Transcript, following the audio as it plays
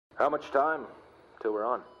How much time till we're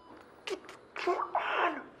on? We're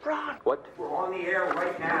on, Ron. What? We're on the air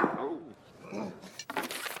right now.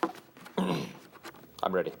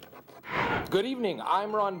 I'm ready. Good evening,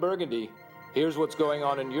 I'm Ron Burgundy. Here's what's going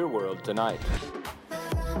on in your world tonight.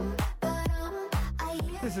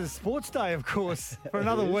 This is Sportsday, of course, for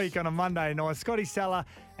another week on a Monday night. Scotty Saller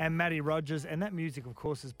and Matty Rogers, and that music, of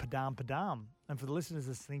course, is Padam Padam. And for the listeners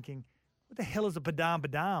that's thinking, what the hell is a Padam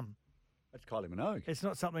Padam? That's Kylie Minogue. It's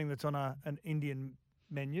not something that's on an Indian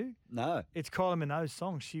menu. No. It's Kylie Minogue's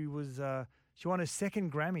song. She won her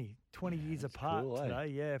second Grammy 20 years apart cool,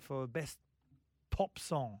 today, for best pop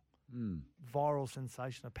song. Viral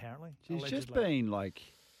sensation, apparently. She's allegedly. just been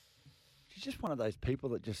she's just one of those people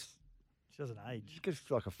that just, She doesn't age. she gets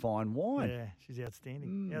like a fine wine. Yeah, she's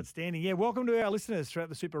outstanding. Outstanding. Yeah, welcome to our listeners throughout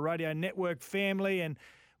the Super Radio Network family and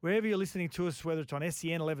wherever you're listening to us, whether it's on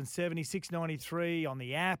SEN 1170, 693, on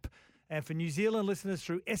the app, and for New Zealand listeners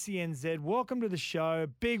through SENZ, welcome to the show.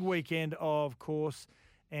 Big weekend, of course.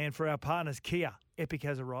 And for our partners, Kia, Epic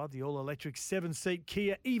has arrived, the all-electric 7-seat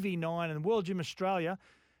Kia EV9 and World Gym Australia,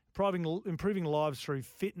 improving lives through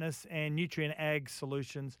fitness and nutrient ag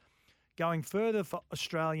solutions. Going further for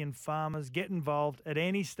Australian farmers, get involved at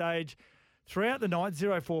any stage throughout the night,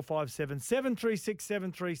 0457 736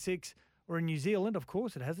 736, or in New Zealand, of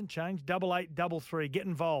course, it hasn't changed, 8833. Get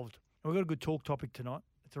involved. And we've got a good talk topic tonight.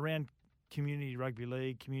 It's around community rugby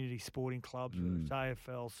league, community sporting clubs, whether it's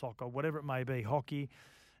AFL, soccer, whatever it may be, hockey,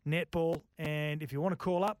 netball. And if you want to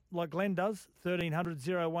call up, like Glenn does, 1300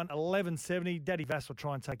 01 1170, Daddy Vass will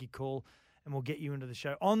try and take your call and we'll get you into the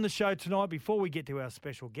show. On the show tonight, before we get to our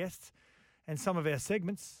special guests and some of our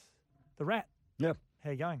segments, the Rat. Yeah.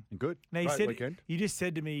 How you going? Good. Now, Great weekend. you just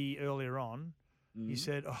said to me earlier on, you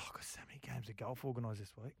said, I've got so many games of golf organised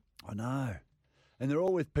this week. I know. And they're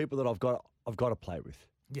all with people that I've got to play with.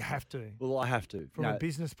 You have to. Well, I have to. From a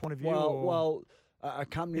business point of view? A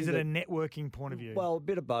company. Is it a networking point of view? Well, a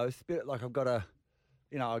bit of both. I've got a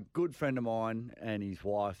good friend of mine and his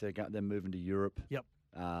wife. They're moving to Europe. Yep.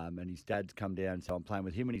 And his dad's come down, so I'm playing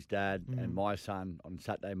with him and his dad and my son on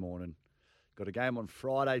Saturday morning. Got a game on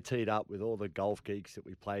Friday teed up with all the golf geeks that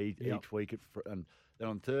we play each week. And then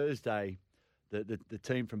on Thursday, the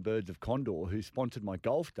team from Birds of Condor, who sponsored my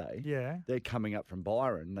golf day, they're coming up from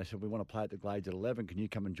Byron. And they said, we want to play at the Glades at 11. Can you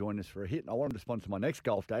come and join us for a hit? And I want them to sponsor my next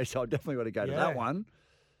golf day, so I definitely got to go to that one.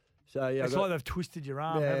 So it's like they've twisted your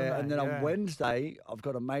arm, haven't they? And then on Wednesday, I've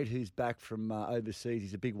got a mate who's back from overseas.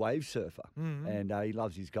 He's a big wave surfer, and he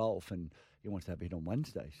loves his golf, and he wants to have a hit on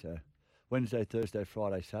Wednesday. So Wednesday, Thursday,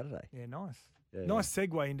 Friday, Saturday. Yeah, nice. Yeah, nice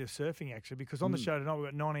segue into surfing, actually, because on the show tonight we've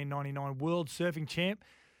got 1999 World Surfing Champ,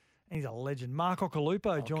 and he's a legend. Mark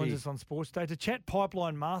Ocalupo joins us on Sports Day to chat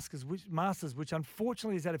Pipeline Masters, which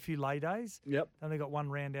unfortunately has had a few lay days. Yep. Only got one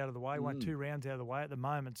round out of the way, 2 rounds out of the way at the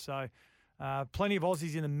moment. So plenty of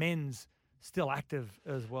Aussies in the men's still active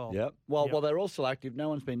as well. Yep. Well, they're all still active. No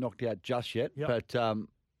one's been knocked out just yet. Yep. But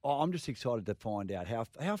I'm just excited to find out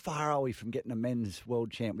how far are we from getting a men's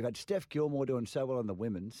world champ. We've had Steph Gilmore doing so well on the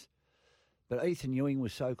women's, but Ethan Ewing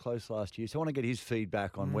was so close last year. So I want to get his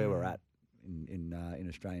feedback on where we're at in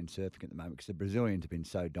Australian surfing at the moment, because the Brazilians have been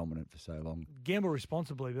so dominant for so long. Gamble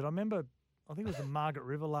responsibly, but I remember, I think it was the Margaret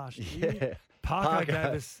River last year. Yeah. Parker gave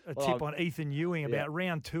us a tip on Ethan Ewing about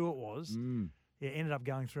round 2 it was. Yeah, ended up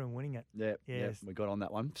going through and winning it. Yeah, Yes. we got on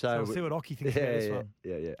that one. So we'll see what Ockie thinks about this one.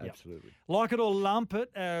 Yeah, absolutely. Like it or lump it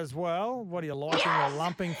as well. What are you liking or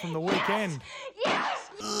lumping from the weekend? Yes!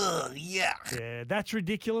 Ugh, yeah. Yeah, that's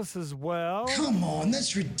ridiculous as well. Come on,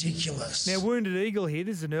 that's ridiculous. Now, Wounded Eagle here,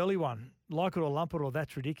 this is an early one. Like it or lump it or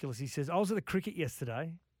that's ridiculous. He says, I was at the cricket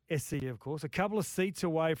yesterday, SC of course, a couple of seats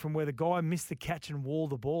away from where the guy missed the catch and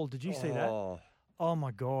walled the ball. Did you see that? Oh,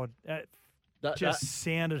 my God. That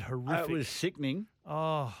sounded horrific. It was sickening.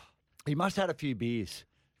 Oh. He must have had a few beers.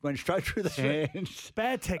 Went straight through the hands.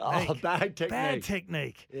 Bad technique. Oh, bad technique. Bad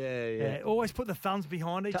technique. Yeah. Always put the thumbs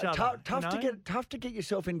behind each other. Tough to get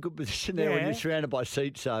yourself in good position there when you're surrounded by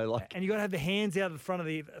seats. So and you got to have the hands out of the front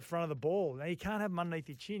of the ball. Now you can't have them underneath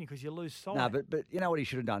your chin because you lose sight. No, but you know what he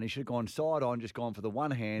should have done? He should have gone side on, just gone for the one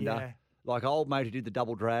hander. Yeah. Like old mate who did the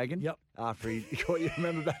double dragon. Yep. After he, you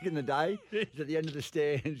remember back in the day, he's at the end of the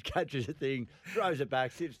stands, catches a thing, throws it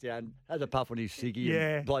back, sits down, has a puff on his ciggy,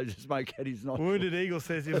 and blows the smoke out his nostril. Wounded Eagle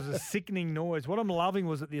says it was a sickening noise. What I'm loving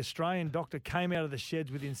was that the Australian doctor came out of the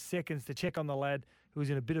sheds within seconds to check on the lad who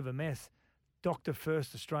was in a bit of a mess. Doctor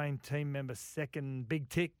first, Australian team member second, big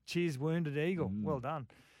tick. Cheers, Wounded Eagle. Well done.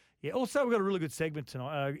 Yeah. Also, we've got a really good segment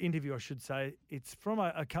tonight, interview, I should say. It's from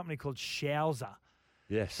a company called Showzer.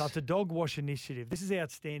 Yes. So it's a dog wash initiative. This is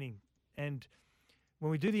outstanding. And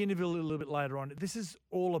when we do the interview a little bit later on, this is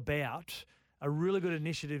all about a really good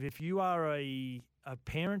initiative. If you are a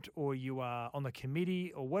parent or you are on the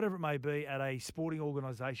committee or whatever it may be at a sporting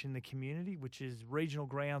organisation in the community, which is regional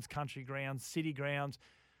grounds, country grounds, city grounds,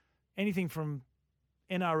 anything from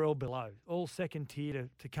NRL below, all second tier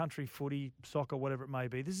to country footy, soccer, whatever it may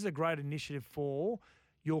be. This is a great initiative for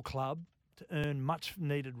your club to earn much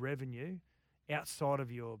needed revenue outside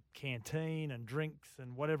of your canteen and drinks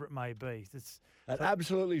and whatever it may be. At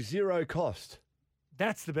absolutely zero cost.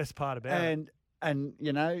 That's the best part about it. And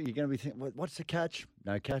you're going to be thinking, what's the catch?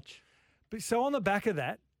 No catch. But so on the back of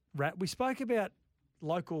that, Rat, we spoke about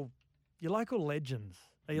your local legends,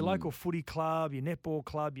 your local footy club, your netball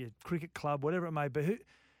club, your cricket club, whatever it may be.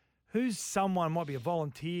 Who's someone, might be a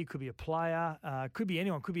volunteer, could be a player, could be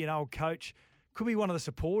anyone, could be an old coach, could be one of the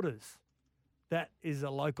supporters. That is a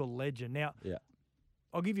local legend. Now,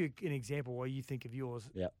 I'll give you an example while you think of yours.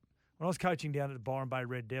 Yeah. When I was coaching down at the Byron Bay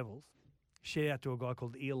Red Devils, shout out to a guy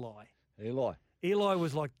called Eli. Eli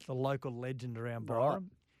was like the local legend around Byron. Right.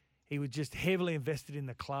 He was just heavily invested in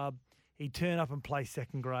the club. He'd turn up and play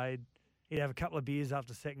second grade. He'd have a couple of beers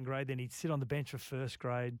after second grade. Then he'd sit on the bench for first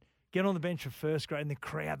grade, get on the bench for first grade, and the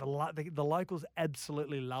crowd, the locals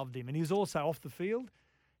absolutely loved him. And he was also off the field.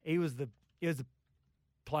 He was the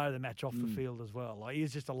player of the match off the field as well. Like, he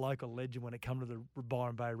was just a local legend when it came to the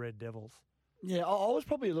Byron Bay Red Devils. Yeah, I was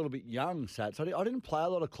probably a little bit young, Sats. I didn't play a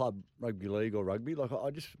lot of club rugby league or rugby. Like,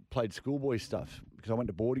 I just played schoolboy stuff because I went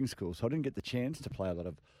to boarding school, so I didn't get the chance to play a lot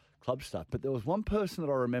of club stuff. But there was one person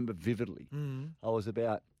that I remember vividly. I was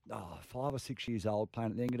about 5 or 6 years old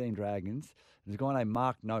playing at the Engadine Dragons. There's a guy named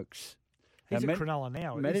Mark Noakes. He's at Cronulla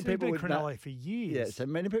now. Many people been would Cronulla for years. Yeah, so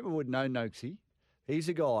many people would know Noakesy. He's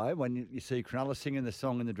a guy, when you see Cronulla singing the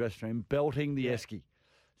song in the dressing room, belting the esky.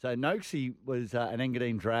 So Noakesy was an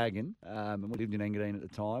Engadine Dragon, and we lived in Engadine at the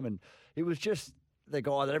time, and he was just the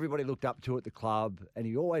guy that everybody looked up to at the club, and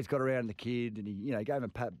he always got around the kid, and he gave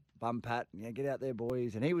him a bum pat, and get out there,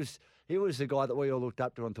 boys. And he was the guy that we all looked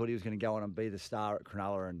up to and thought he was going to go on and be the star at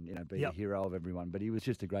Cronulla and be the hero of everyone. But he was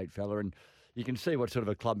just a great fella, and you can see what sort of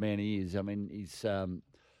a club man he is. I mean,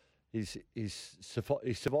 He's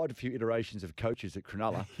survived a few iterations of coaches at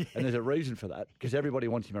Cronulla, and there's a reason for that because everybody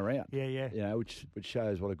wants him around. Which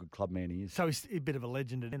shows what a good club man he is. So he's a bit of a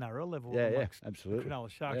legend at NRL level. Absolutely. Cronulla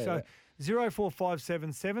Sharks.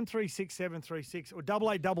 0457 736 736 or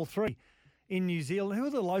 8833 in New Zealand. Who are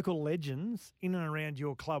the local legends in and around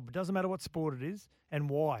your club? It doesn't matter what sport it is and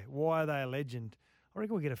why. Why are they a legend? I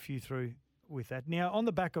reckon we'll get a few through with that. Now, on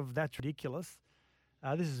the back of That's Ridiculous,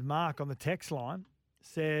 this is Mark on the text line.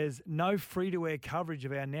 Says no free-to-air coverage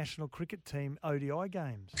of our national cricket team ODI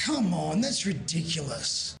games. Come on, that's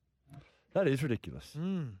ridiculous. That is ridiculous.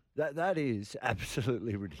 That is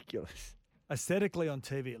absolutely ridiculous. Aesthetically on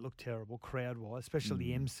TV, it looked terrible, crowd-wise, especially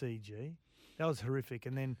the MCG. That was horrific.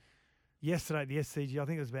 And then yesterday at the SCG, I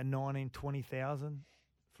think it was about 20,000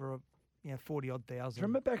 for 40-odd thousand.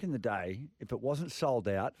 Remember back in the day, if it wasn't sold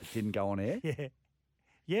out, it didn't go on air?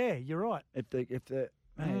 Yeah, you're right.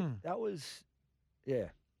 That was... Yeah.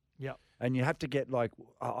 Yep. And you have to get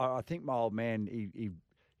I think my old man,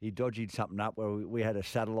 he dodged something up where we had a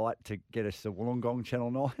satellite to get us the Wollongong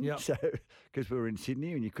Channel 9. Yep. So, because we were in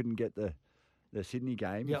Sydney and you couldn't get the Sydney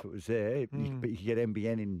game if it was there, but you could get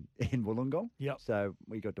NBN in Wollongong. Yep. So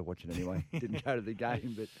we got to watch it anyway. Didn't go to the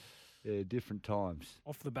game, but different times.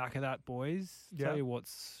 Off the back of that, boys, tell you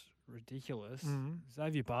what's ridiculous.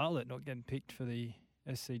 Xavier Bartlett not getting picked for the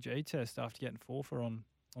SCG test after getting 4 for on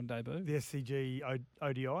debut. The SCG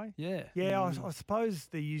ODI? Yeah. Yeah, I suppose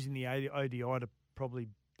they're using the ODI to probably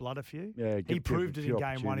blood a few. Yeah, he proved it in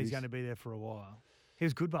game one. He's going to be there for a while. He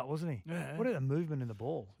was good, but wasn't he? Yeah. What a movement in the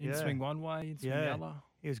ball. In swing one way, in swing the other.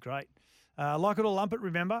 He was great. Like it or lump it,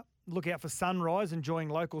 remember, look out for Sunrise, enjoying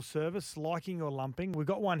local service, liking or lumping. We've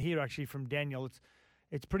got one here actually from Daniel.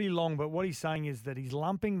 It's pretty long, but what he's saying is that he's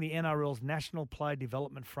lumping the NRL's National Player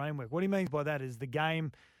Development Framework. What he means by that is the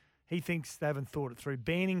game... He thinks they haven't thought it through.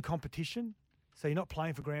 Banning competition, so you're not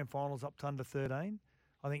playing for grand finals up to under 13.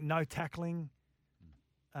 I think no tackling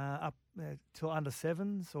up till under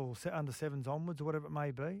 7s or under 7s onwards or whatever it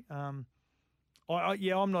may be. I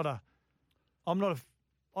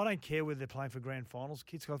don't care whether they're playing for grand finals,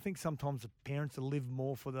 kids. I think sometimes the parents will live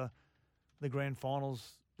more for the grand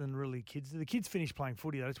finals than really kids. The kids finish playing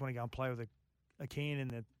footy. They just want to go and play with a can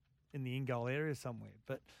in the in-goal area somewhere.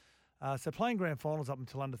 But so playing grand finals up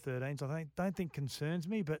until under 13s, I don't think concerns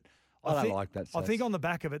me. But I don't like that. I think on the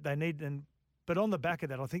back of it, they need but on the back of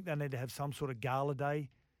that, I think they need to have some sort of gala day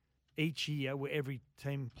each year where every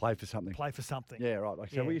team play for something. Yeah, right.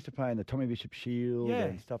 So we used to play in the Tommy Bishop Shield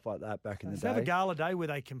and stuff like that back in the day. Have a gala day where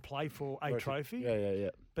they can play for a trophy. Yeah.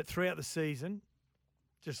 But throughout the season,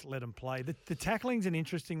 just let them play. The tackling's an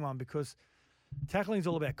interesting one because tackling's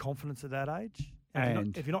all about confidence at that age.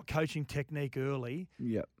 If you're not coaching technique early,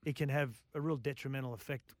 it can have a real detrimental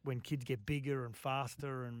effect when kids get bigger and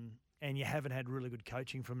faster and you haven't had really good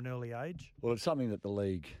coaching from an early age. Well, it's something that the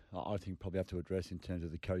league, I think, probably have to address in terms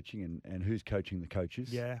of the coaching and who's coaching the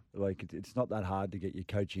coaches. Yeah. Like, it's not that hard to get your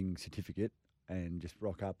coaching certificate and just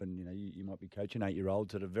rock up and, you might be coaching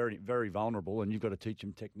 8-year-olds that are very, very vulnerable and you've got to teach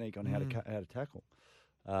them technique on how to tackle.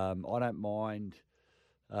 I don't mind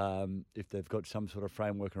if they've got some sort of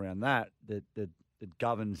framework around that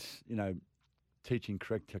governs, teaching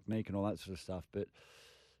correct technique and all that sort of stuff. But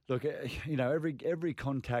look, every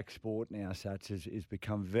contact sport now, Sats, is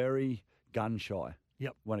become very gun shy.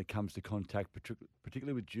 Yep. When it comes to contact,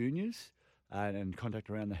 particularly with juniors and contact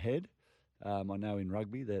around the head. I know in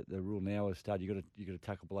rugby the rule now is you got to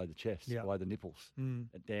tackle below the chest, below the nipples,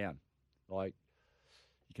 down. Like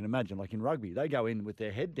you can imagine, like in rugby, they go in with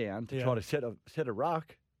their head down to try to set a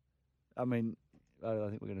ruck. I mean, I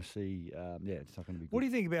think we're going to see. It's not going to be good. What do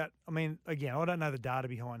you think about? I mean, again, I don't know the data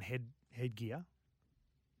behind headgear,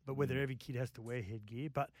 but whether every kid has to wear headgear.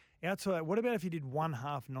 But outside, what about if you did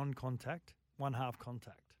 1/2 non-contact, 1/2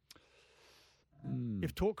 contact?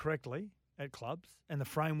 If taught correctly at clubs, and the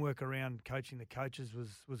framework around coaching the coaches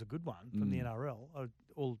was a good one from the NRL,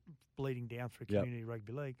 all bleeding down through community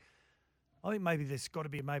rugby league. I think maybe there's got to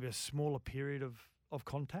be maybe a smaller period of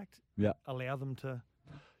contact. Yeah. Allow them to.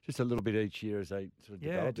 Just a little bit each year as they sort of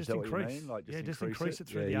develop. Just is that what increase. you mean? Like Just increase it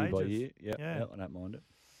through the year ages. by year. Yeah, I don't mind it.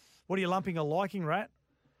 What are you lumping or liking, Rat?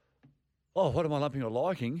 Oh, what am I lumping or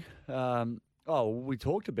liking? We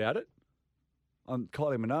talked about it. I'm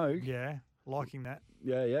Kylie Minogue. Yeah, liking that.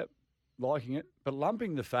 Yeah, liking it. But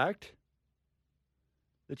lumping the fact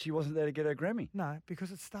that she wasn't there to get her Grammy. No,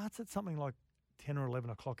 because it starts at something like 10 or 11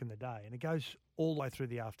 o'clock in the day and it goes all the way through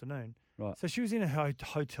the afternoon. Right. So she was in a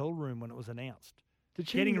hotel room when it was announced. Did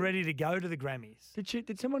she getting ready to go to the Grammys.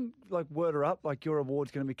 Did someone like word her up like your award's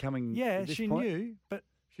going to be coming? Yeah, at this she point? knew, but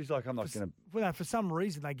she's like, I'm not going to. Well, no, for some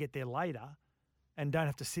reason they get there later and don't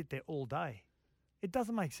have to sit there all day. It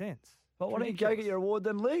doesn't make sense. Well, why don't you go get your award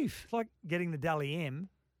then leave? It's like getting the Dally M.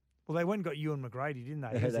 Well, they went and got Ewan McGrady, didn't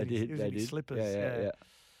they? Yeah, they did. It was they in his did. slippers. Yeah.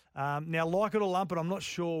 Now, like it or lump it, I'm not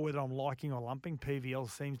sure whether I'm liking or lumping. PVL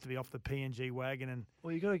seems to be off the PNG wagon, and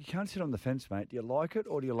Well, you can't sit on the fence, mate. Do you like it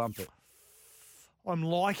or do you lump it? I'm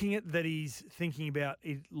liking it that he's thinking about.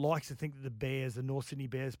 He likes to think that the North Sydney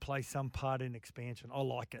Bears, play some part in expansion. I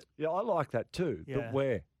like it. Yeah, I like that too. Yeah. But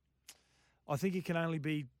where? I think it can only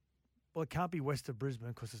be. Well, it can't be west of Brisbane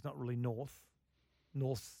because it's not really North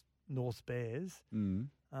Bears.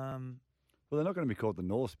 Well, they're not going to be called the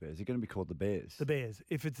North Bears. They're going to be called the Bears. The Bears.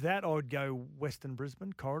 If it's that, I would go Western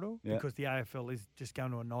Brisbane corridor because the AFL is just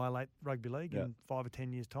going to annihilate rugby league in 5 or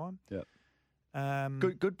 10 years' time. Yeah.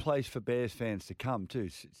 Good place for Bears fans to come too.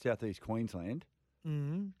 Southeast Queensland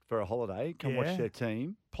for a holiday. Come watch their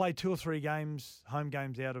team. Play 2 or 3 games, home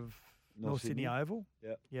games out of North Sydney Oval.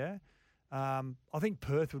 Yeah. I think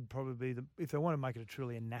Perth would probably be if they want to make it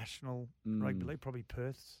truly a national rugby league. Probably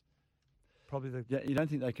Perth's. Probably the. Yeah, you don't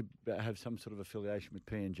think they could have some sort of affiliation with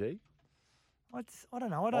PNG? I don't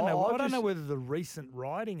know. I don't know whether the recent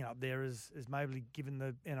writing up there is maybe given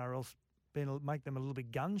the NRL make them a little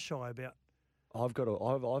bit gun shy about.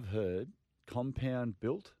 I've heard compound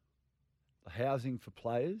built, housing for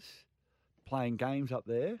players, playing games up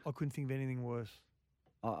there. I couldn't think of anything worse.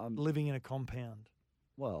 Living in a compound.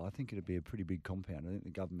 Well, I think it'd be a pretty big compound. I think the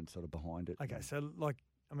government's sort of behind it. Okay, so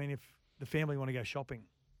if the family want to go shopping.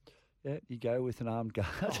 Yeah, you go with an armed guard.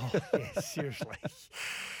 Oh, yeah, seriously.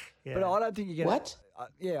 Yeah. But I don't think you're going to...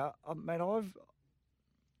 What? mate,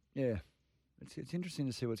 it's interesting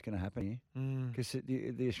to see what's going to happen here because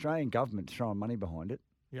the Australian government's throwing money behind it.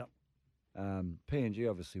 Yep. PNG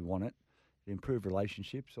obviously want it, improve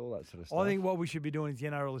relationships, all that sort of stuff. I think what we should be doing is the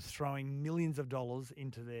NRL is throwing millions of dollars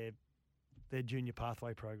into their junior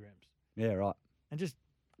pathway programs. Yeah, right. And just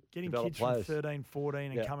getting Develop kids players. from 13,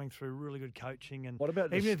 14 and coming through really good coaching. And what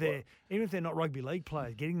about even if they're not rugby league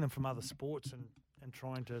players, getting them from other sports and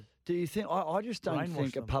trying to. Do you think? I just don't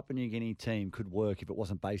think them. a Papua New Guinea team could work if it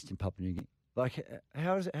wasn't based in Papua New Guinea. Like,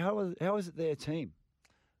 how is it their team?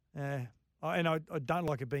 I don't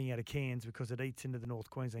like it being out of Cairns because it eats into the North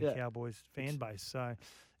Queensland Cowboys fan base. So,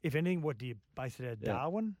 if anything, what do you base it out of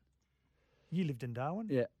Darwin? You lived in Darwin?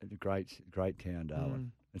 Yeah, it's a great town,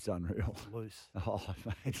 Darwin. It's unreal. It's loose. Oh,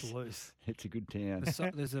 mate. It's loose. It's a good town.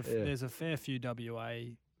 There's a fair few WA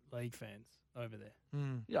league fans over there.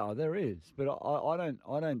 Yeah, there is. But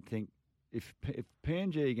I don't think if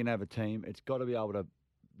PNG can have a team, it's got to be able to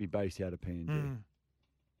be based out of PNG.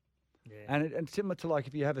 Yeah. And similar to like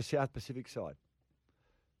if you have a South Pacific side.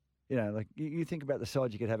 like you think about the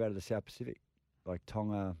sides you could have out of the South Pacific, like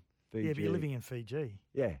Tonga, Fiji. Yeah, but you're living in Fiji.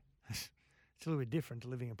 Yeah. It's a little bit different to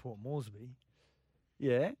living in Port Moresby.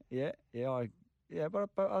 Yeah. But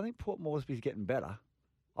I think Port Moresby's getting better.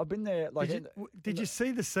 I've been there. Like, did you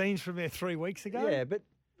see the scenes from there 3 weeks ago? Yeah, but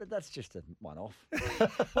that's just a one-off.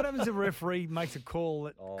 What happens if a referee makes a call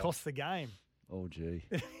that costs the game? Oh, gee.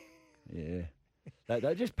 Yeah.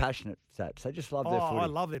 They're just passionate saps. They just love their footy. I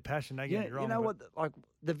love their passion. Don't get me wrong. You know what? Like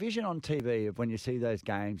the vision on TV of when you see those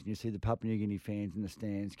games and you see the Papua New Guinea fans in the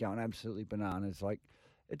stands going absolutely bananas. Like,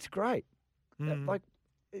 it's great. Like,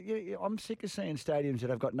 I'm sick of seeing stadiums that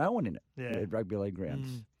have got no one in it. Yeah. At rugby league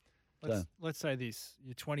grounds. Let's say this: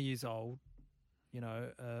 you're 20 years old. You know,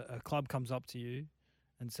 a club comes up to you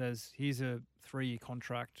and says, "Here's a 3-year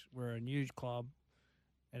contract. We're a new club,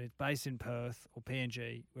 and it's based in Perth or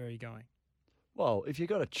PNG. Where are you going?" Well, if you've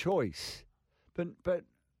got a choice, but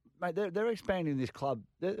mate, they're expanding this club.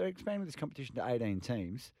 They're expanding this competition to 18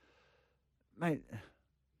 teams. Mate,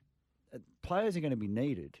 players are going to be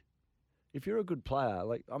needed. If you're a good player,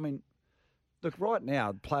 look, right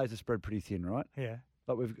now players are spread pretty thin, right? Yeah.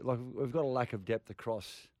 But we've got a lack of depth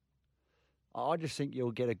across. I just think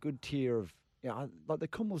you'll get a good tier of, like the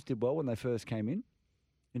Kummels did well when they first came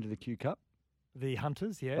into the Q Cup. The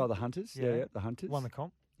Hunters, yeah. Oh, the Hunters, yeah, the Hunters won the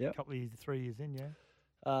comp. Yeah, a couple of years, 3 years in, yeah.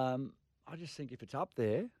 I just think if it's up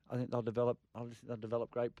there, I think they'll develop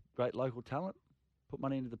great local talent, put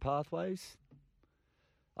money into the pathways.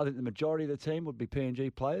 I think the majority of the team would be PNG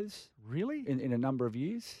players. Really? In a number of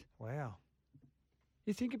years. Wow.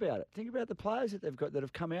 You think about it. Think about the players that they've got that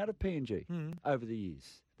have come out of PNG over the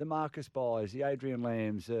years. The Marcus Byes, the Adrian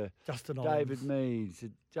Lambs, Justin David Olams. Meads,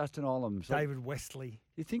 Justin Olams. David Wesley.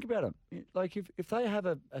 You think about them. Like if they have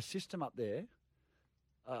a system up there,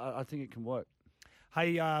 I think it can work.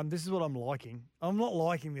 Hey, this is what I'm liking. I'm not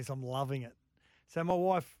liking this. I'm loving it. So my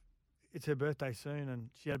wife, it's her birthday soon, and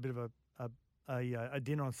she had a bit of a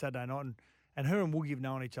dinner on Saturday night, and her and Woogie have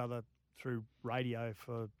known each other through radio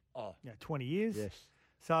for 20 years. Yes.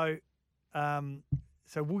 So,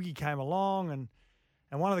 so Woogie came along, and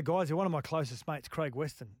one of the guys, one of my closest mates, Craig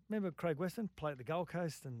Weston. Remember Craig Weston? Played at the Gold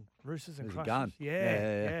Coast and Roosters and He's a Crushers. gun.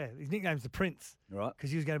 Yeah. His nickname's the Prince. Right.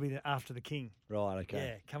 Because he was going to be after the King. Right, okay.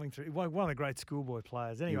 Yeah, coming through. One of the great schoolboy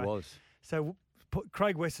players. Anyway. He was. So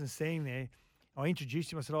Craig Weston's standing there. I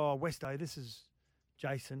introduced him. I said, Westo, this is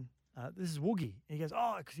Jason. This is Woogie. And he goes,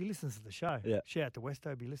 because he listens to the show. Yeah. Shout out to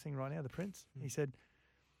Westo, be listening right now, the Prince. He said,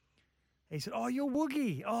 you're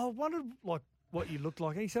Woogie. I wondered what you looked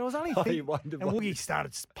like. And he said, I was only thinking. And Woogie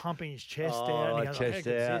started pumping his chest out. And he goes, chest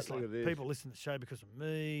out. Look at this. People listen to the show because of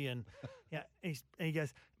me. And and he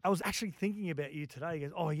goes, I was actually thinking about you today. He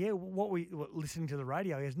goes, what listening to the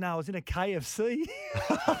radio? He goes, no, I was in a KFC.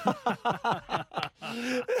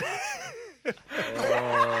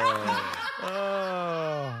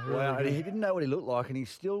 Wow, and he didn't know what he looked like, and he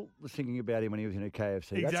still was thinking about him when he was in a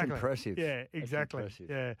KFC. Exactly. That's impressive. Yeah, exactly. That's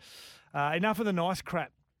impressive. Yeah. Enough of the nice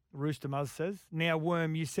crap, Rooster Muzz says. Now,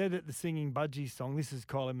 Worm, you said that the Singing Budgies song, this is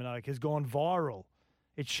Kylie Minogue, has gone viral.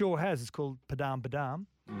 It sure has. It's called Padam Padam.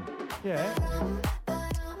 Yeah.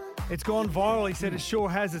 It's gone viral. He said it sure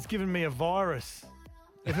has. It's given me a virus.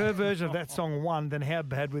 If her version of that song won, then how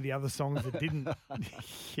bad were the other songs that didn't?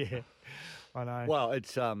 Yeah, I know. Well,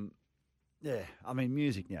 it's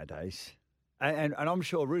music nowadays, and I'm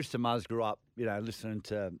sure Rooster Muzz grew up, listening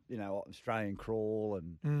to Australian Crawl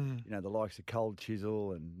and the likes of Cold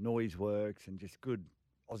Chisel and Noise Works and just good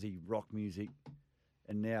Aussie rock music,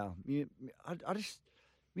 and now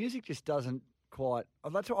music just doesn't quite.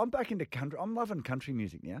 That's what I'm back into country. I'm loving country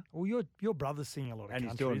music now. Well, your brother's singing a lot of country.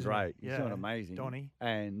 And he's doing isn't great. He? He's doing amazing. Donnie.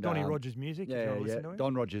 And Donnie Rogers music. Yeah, if you listen to him.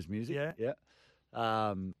 Don Rogers music.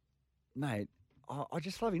 Yeah. Mate, I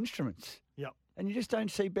just love instruments. Yep. And you just don't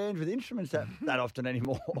see bands with instruments that often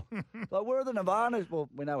anymore. Like, where are the Nirvanas? Well,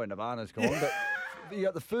 we know where Nirvana's gone, but you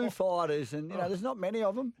got the Foo Fighters, and there's not many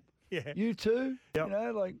of them. Yeah. You too. Yep.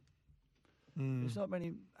 There's not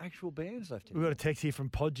many actual bands left. We've got a text here from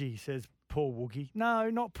Podgy. He says, Paul Woogie. No,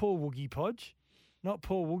 not Paul Woogie, Podge. Not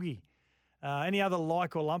Paul Woogie. Any other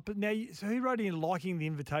like or lump? Now, so who wrote in liking the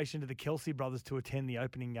invitation to the Kelsey brothers to attend the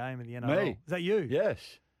opening game of the NRL? Me. Is that you? Yes.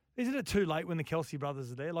 Isn't it too late when the Kelsey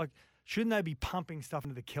brothers are there? Like, shouldn't they be pumping stuff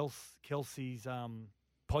into the Kelsey's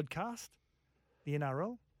podcast, the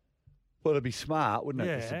NRL? Well, it'd be smart, wouldn't it?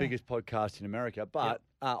 Yeah. It's the biggest podcast in America. But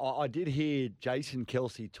I did hear Jason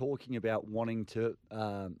Kelsey talking about wanting to.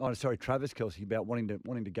 Travis Kelsey about wanting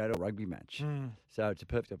to go to a rugby match. So it's a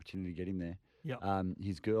perfect opportunity to get him there. Yeah.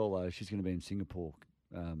 His girl, she's going to be in Singapore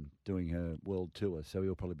doing her world tour, so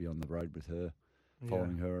he'll probably be on the road with her,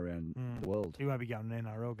 following her around the world. He won't be going to an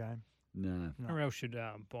NRL game. No. Who else should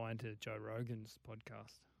buy into Joe Rogan's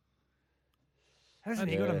podcast? Hasn't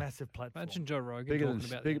he got a massive platform? Imagine Joe Rogan Bigger talking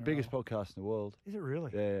than about the biggest NRL. podcast in the world. Is it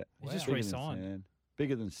really? Yeah. He's just Bigger than re-signed. CNN.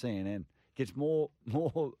 Bigger than CNN. Gets more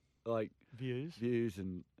like Views.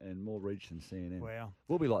 and more reach than CNN. Wow.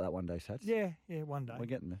 We'll be like that one day, Sats. Yeah, one day. We're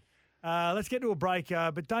getting there. Let's get to a break,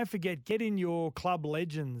 but don't forget, get in your club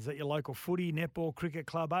legends at your local footy, netball, cricket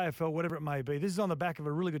club, AFL, whatever it may be. This is on the back of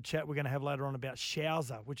a really good chat we're going to have later on about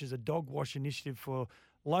Showser, which is a dog wash initiative for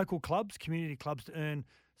local clubs, community clubs, to earn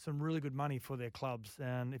some really good money for their clubs.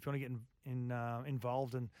 And if you want to get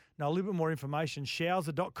involved and know a little bit more information,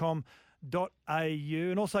 showser.com.au,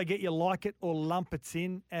 and also get your like it or lump it's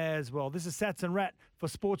in as well. This is Sats and Rat for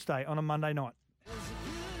Sports Day on a Monday night.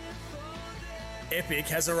 Epic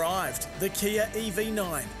has arrived. The Kia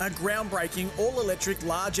EV9, a groundbreaking all-electric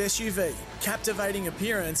large SUV. Captivating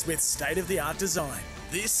appearance with state-of-the-art design.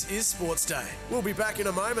 This is Sports Day. We'll be back in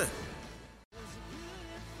a moment.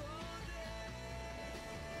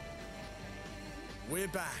 We're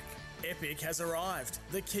back. Epic has arrived.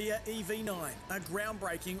 The Kia EV9, a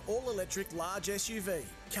groundbreaking all-electric large SUV.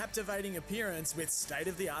 Captivating appearance with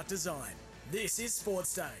state-of-the-art design. This is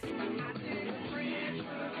Sports Day.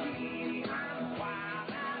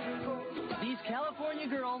 These California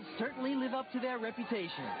girls certainly live up to their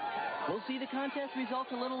reputation. We'll see the contest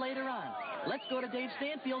results a little later on. Let's go to Dave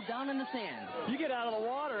Stanfield down in the sand. You get out of the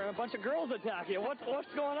water and a bunch of girls attack you. What's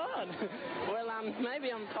going on? Well,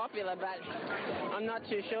 maybe I'm popular, but I'm not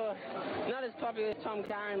too sure. Not as popular as Tom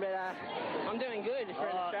Curran, but I'm doing good for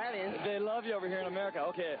an Australian. They love you over here in America.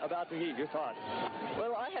 Okay, about the heat, your thoughts?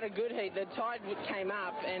 Well, I had a good heat. The tide came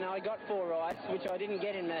up, and I got 4 rights, which I didn't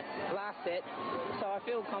get in the last set, so I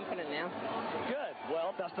feel confident now. Good.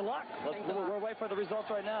 Well, best of luck. We're waiting for the results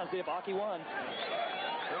right now and see if Aki won.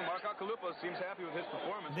 Well, Mark Akalupo seems happy with his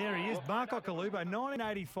performance. There he is, Mark Akalupo,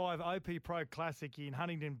 1985 OP Pro Classic in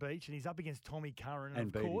Huntington Beach, and he's up against Tommy Curran.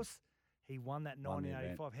 And of course, he won that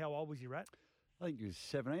 1985. How old was he, Rat? I think he was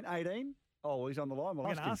 17, 18. Oh, well, he's on the line. I'm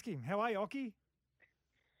going to ask him. How are you, Aki?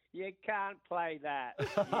 You can't play that. You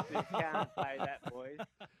just can't play that, boys.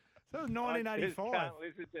 So it was 1985. I can't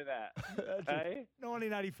listen to that. Hey?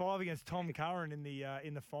 1985 against Tom Curran in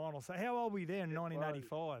the final. So how old were you there in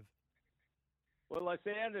 1985? Well, I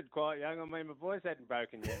sounded quite young. I mean, my voice hadn't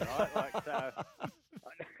broken yet, right? Like, so,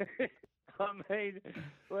 I mean,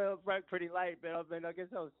 well, it broke pretty late, but I guess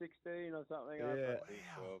I was 16 or something. Yeah. I'm not too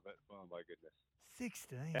sure, but oh my goodness.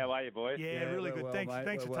 16. How are you, boys? Yeah, really good. Well, Thanks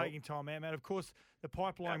mate, for taking time out, man. Of course, the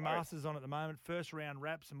Pipeline Masters on at the moment. First round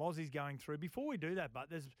wrap, some Aussies going through. Before we do that, but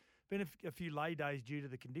there's been a few lay days due to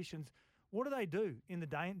the conditions. What do they do in the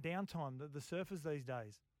downtime, the surfers these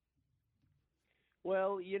days?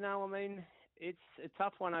 Well, I mean, it's a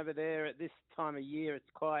tough one over there at this time of year.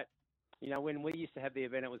 It's quite, when we used to have the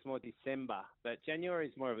event, it was more December. But January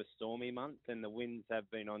is more of a stormy month, and the winds have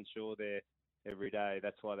been onshore there every day.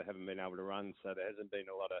 That's why they haven't been able to run. So there hasn't been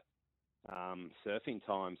a lot of surfing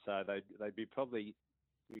time. So they'd be probably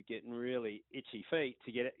getting really itchy feet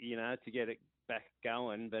to get it, to get it back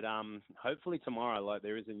going. But hopefully tomorrow, like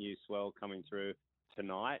there is a new swell coming through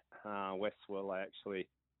tonight. West Swell actually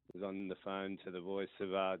was on the phone to the voice of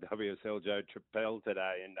WSL Joe Trappell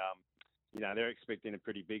today, and they're expecting a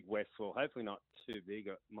pretty big west swell. Hopefully not too big.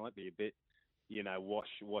 It might be a bit,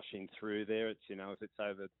 washing through there. It's if it's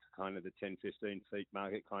over kind of the 10, 15 feet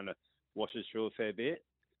mark, it kind of washes through a fair bit.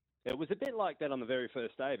 It was a bit like that on the very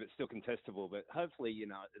first day, but still contestable. But hopefully,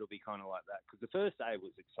 it'll be kind of like that because the first day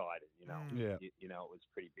was exciting. Yeah. It was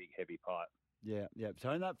pretty big, heavy pipe. Yeah.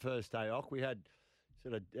 So in that first day, we had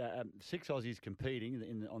sort of 6 Aussies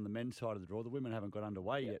competing on the men's side of the draw. The women haven't got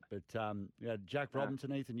underway yet, but we had Jack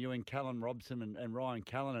Robinson, Ethan Ewing, Callan Robson, and Ryan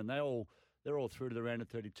Callan, and they're all through to the round of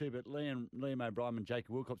 32. But Liam O'Brien and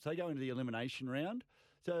Jacob Wilcox, they go into the elimination round.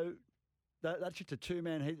 So that's just a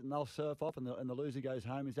 2-man heat, and they'll surf off, and the loser goes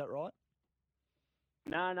home. Is that right?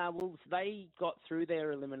 No. Well, they got through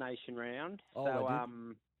their elimination round. Oh, so, they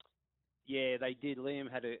did? Yeah, they did. Liam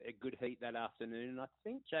had a good heat that afternoon, and I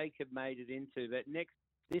think Jacob made it into that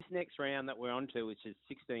this next round that we're on to, which is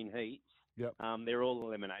 16 heats. Yep. They're all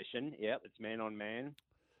elimination. Yep, it's man on man.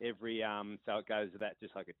 Every so it goes to that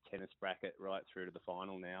just like a tennis bracket right through to the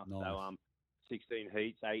final now. Nice. So 16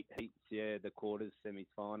 heats, 8 heats, the quarters,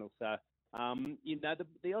 semi-final. So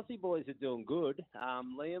the Aussie boys are doing good.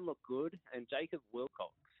 Liam looked good, and Jacob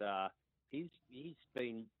Wilcox. He's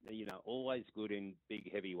been, always good in big,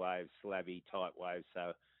 heavy waves, slabby type waves.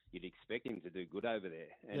 So you'd expect him to do good over there.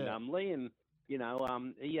 And Liam,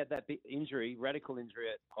 he had that big injury, radical injury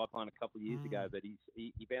at Pipeline a couple of years ago, but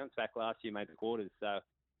he bounced back last year, made the quarters. So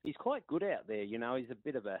he's quite good out there. He's a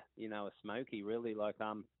bit of a, a smoky, really. Like,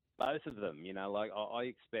 both of them. Like I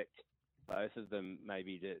expect both of them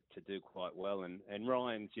maybe to do quite well. And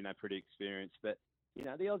Ryan's, pretty experienced. But, the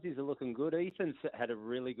Aussies are looking good. Ethan's had a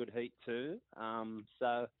really good heat too.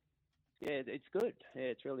 So, yeah, it's good. Yeah,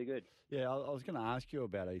 it's really good. Yeah, I was going to ask you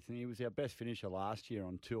about Ethan. He was our best finisher last year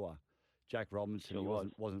on tour. Jack Robinson, Sure he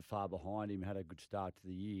wasn't far behind him, had a good start to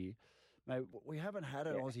the year. Mate, we haven't had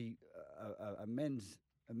an Aussie, a men's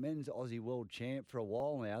Aussie world champ for a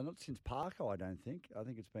while now. Not since Parker, I don't think. I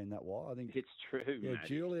think it's been that while. I think it's true. Yeah, mate.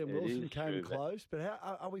 Julian Wilson came true, close, but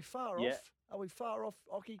how are we far Yeah. off? Are we far off,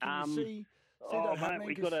 Ockie? Can you see Oh, that mate, happening?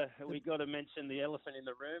 we 'Cause got to mention the elephant in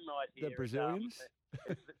the room right here. the Brazilians.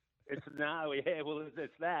 It's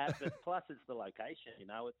that, but plus it's the location.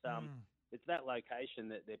 It's that location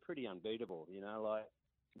that they're pretty unbeatable. Like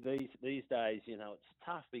these days, it's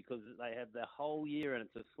tough because they have the whole year and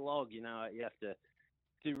it's a slog. You have to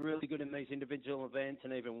do really good in these individual events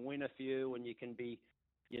and even win a few, and you can be,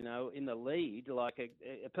 in the lead. Like a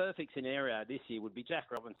perfect scenario this year would be Jack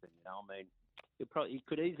Robinson. He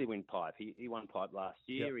could easily win pipe. He won pipe last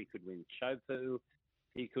year. Yep. He could win Chopu.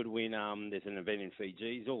 He could win. There's an event in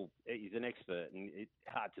Fiji. He's an expert, and it's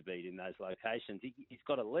hard to beat in those locations. He's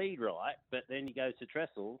got a lead, right? But then he goes to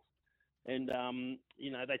Trestles, and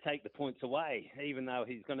they take the points away, even though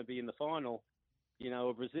he's going to be in the final.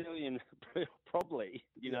 A Brazilian probably.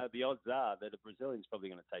 The odds are that a Brazilian's probably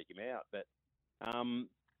going to take him out. But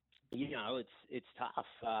it's tough.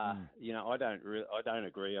 I don't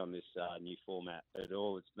agree on this new format at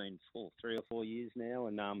all. It's been 3 or 4 years now,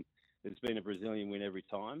 and there's been a Brazilian win every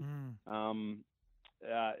time. I'd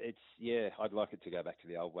like it to go back to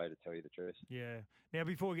the old way, to tell you the truth. Yeah. Now,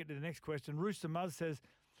 before we get to the next question, Rooster Muzz says,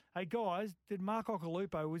 "Hey guys, did Mark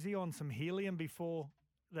Occhilupo, was he on some helium before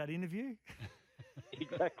that interview?"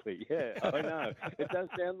 Exactly. Yeah, I know. It does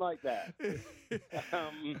sound like that.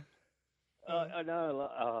 I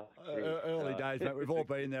know. Early days, mate. We've all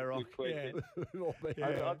been there, Rock. Yeah. We've all been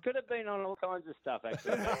there. I could have been on all kinds of stuff,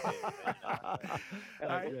 actually.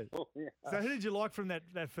 So who did you like from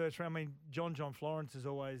that first round? I mean, John Florence is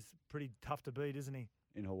always pretty tough to beat, isn't he?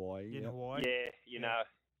 In Hawaii. In Hawaii. Yeah,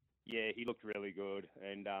 Yeah, he looked really good,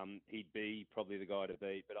 and he'd be probably the guy to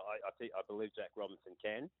beat. But I believe Jack Robinson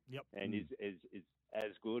can, and is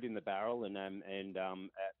as good in the barrel, and at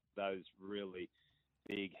those really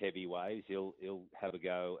big heavy waves, he'll have a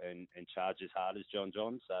go and charge as hard as John.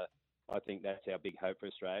 So I think that's our big hope for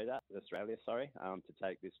Australia, to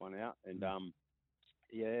take this one out. And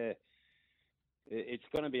it's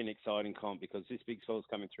going to be an exciting comp because this big swell's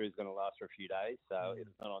coming through is going to last for a few days. So if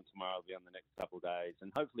it's not on tomorrow, it'll be on the next couple of days,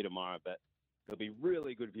 and hopefully tomorrow. But it'll be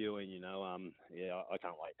really good viewing, I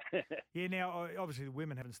can't wait. Yeah, now, obviously the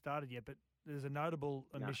women haven't started yet, but there's a notable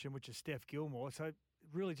omission, which is Steph Gilmore. So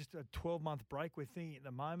really just a 12-month break we're thinking at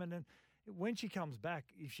the moment. And when she comes back,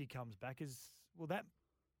 if she comes back, will that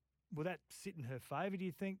sit in her favour, do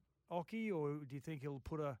you think, Ockie, or do you think he'll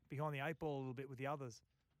put her behind the eight ball a little bit with the others?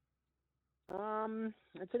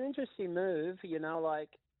 It's an interesting move,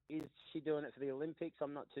 is she doing it for the Olympics?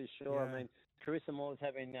 I'm not too sure. Yeah. I mean, Carissa Moore's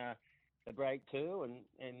having a break too,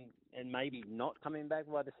 and maybe not coming back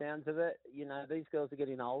by the sounds of it. These girls are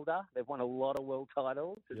getting older. They've won a lot of world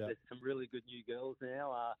titles. Yeah. There's some really good new girls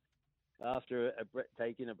now. After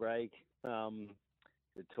taking a break, the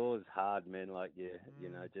tour's hard, man.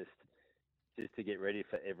 Just to get ready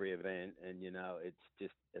for every event, and it's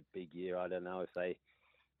just a big year. I don't know if they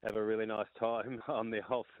have a really nice time on the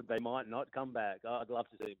off. They might not come back. I'd love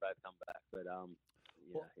to see them both come back, but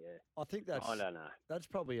I think I don't know. That's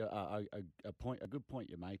probably a good point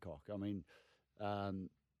you make, Ock. I mean,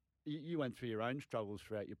 you went through your own struggles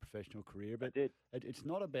throughout your professional career, but it's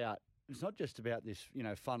not just about this,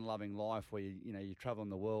 fun-loving life where you're traveling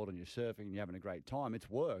the world and you're surfing and you're having a great time. It's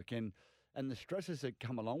work and the stresses that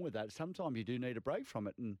come along with that. Sometimes you do need a break from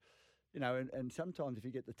it, and and sometimes if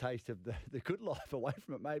you get the taste of the good life away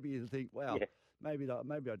from it, maybe you think, wow, maybe I don't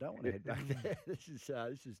want to head back there. This is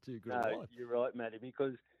too good a life. You're right, Matty,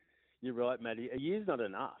 because you're right, Matty. A year's not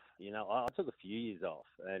enough. I took a few years off,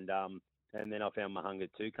 and then I found my hunger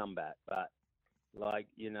to come back. But I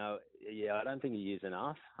don't think a year's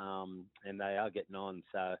enough, and they are getting on,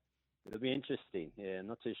 so it'll be interesting. Yeah, I'm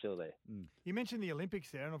not too sure there. You mentioned the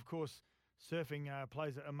Olympics there, and of course, surfing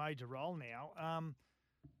plays a major role now.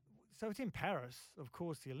 So it's in Paris, of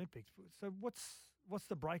course, the Olympics. So what's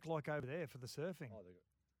the break like over there for the surfing?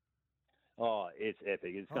 Oh, it's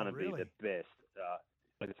epic. It's going to be really? the best.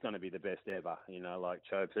 It's going to be the best ever. Like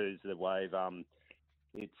Chopu's the wave.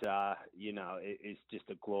 It's just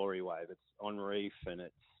a glory wave. It's on reef and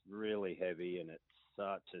it's really heavy and it's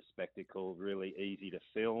such a spectacle. Really easy to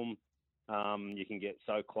film. You can get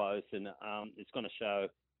so close, and it's going to show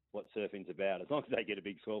what surfing's about, as long as they get a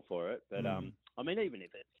big swell for it. But I mean, even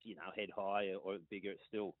if it's head high or bigger, it's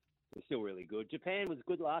still really good. Japan was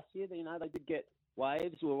good last year. They did get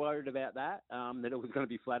waves. We were worried about that it was going to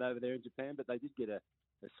be flat over there in Japan, but they did get a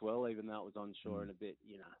swell, even though it was onshore and a bit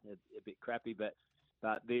a bit crappy. But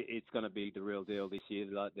it's going to be the real deal this year.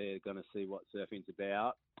 Like, they're going to see what surfing's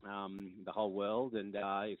about, the whole world, and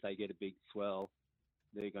if they get a big swell,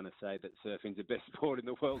 they're going to say that surfing's the best sport in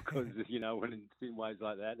the world because, when in waves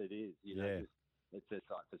like that, it is. It's a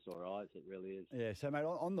sight for sore eyes. It really is. Yeah, so, mate,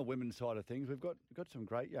 on the women's side of things, we've got some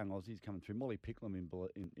great young Aussies coming through. Molly Picklum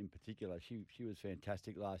in particular, she was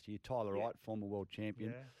fantastic last year. Tyler Wright, former world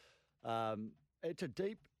champion. Yeah. It's a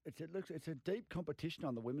deep competition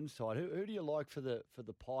on the women's side. Who do you like for the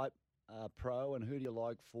Pipe Pro, and who do you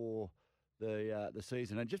like for the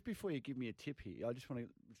season? And just before you give me a tip here, I just want to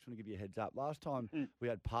give you a heads up. Last time we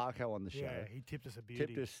had Parko on the show. Yeah, he tipped us a beauty.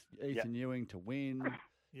 Tipped us Ethan Ewing to win.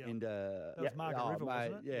 Yeah. And, that was Margaret River,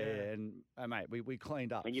 mate, wasn't it? And mate, we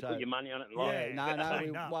cleaned up. And you put your money on it.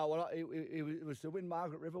 It was to win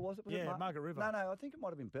Margaret River, was it? Margaret River. No, I think it might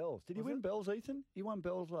have been Bells. Did he win Bells, Ethan? He won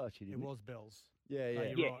Bells last year, didn't he? It was Bells. Yeah,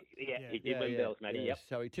 right. He did win Bells, Matty. Yep.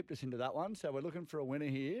 So he tipped us into that one. So we're looking for a winner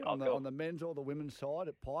here on the men's or the women's side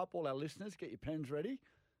at Pipe. All our listeners, get your pens ready.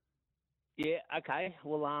 Yeah. Okay.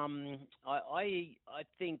 Well, I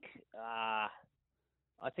think.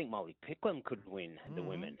 I think Molly Picklum could win the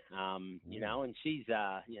women, and she's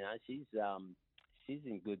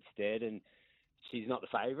in good stead, and she's not the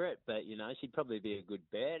favourite, but, she'd probably be a good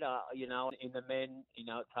bet. In the men,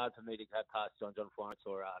 it's hard for me to go past John Florence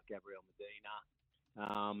or Gabrielle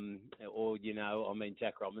Medina, or,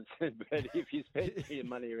 Jack Robinson, but if you spend your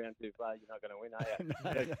money around too far, you're not going to win, are you?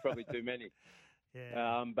 There's probably too many.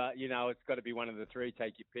 Yeah. But, it's got to be one of the three.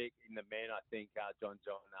 Take your pick. In the men, I think John,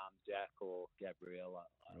 Jack or Gabrielle.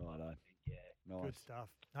 Righto. Nice. Good stuff.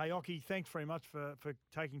 Hey, Ockie, thanks very much for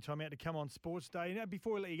taking time out to come on Sports Day.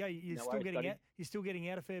 Before we let you go, you're still getting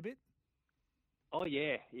out a fair bit? Oh,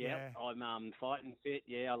 yeah. I'm fighting fit.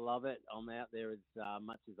 Yeah, I love it. I'm out there as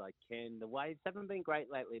much as I can. The waves haven't been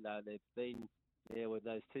great lately, though. They've been... Yeah, with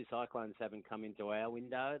those two cyclones haven't come into our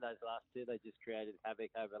window. Those last two, they just created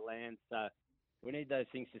havoc over land. So we need those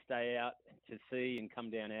things to stay out to sea and come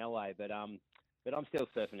down our way. But I'm still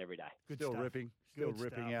surfing every day. Still ripping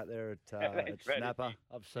out there at Snapper.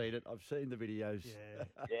 I've seen it. I've seen the videos.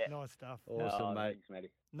 Yeah. Nice stuff. Awesome, mate. Thanks, Matty.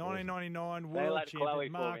 1999 world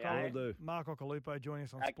champion Mark Occhilupo joining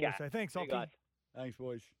us on Sports Day. Thanks, Ockie. Thanks,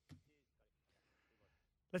 boys.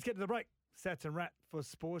 Let's get to the break. Sats and Rat for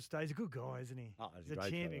Sports Day. He's a good guy, isn't he? Oh, he's a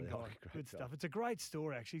champion guy. Good stuff. It's a great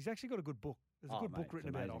story, actually. He's actually got a good book. There's a good book written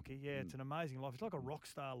about Ockie. Yeah, it's an amazing life. It's like a rock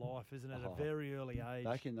star life, isn't it? At a very early age.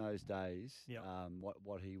 Back in those days,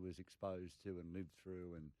 what he was exposed to and lived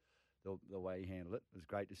through, and the way he handled it, it was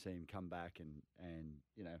great to see him come back and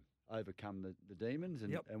overcome the demons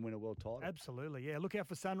and win a world title. Absolutely, yeah. Look out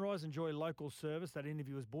for Sunrise. Enjoy local service. That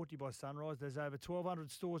interview was brought to you by Sunrise. There's over 1,200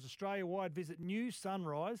 stores Australia-wide. Visit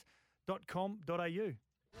newsunrise.com.au.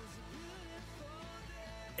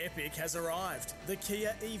 Epic has arrived. The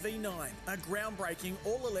Kia EV9, a groundbreaking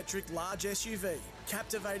all-electric large SUV.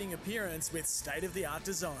 Captivating appearance with state-of-the-art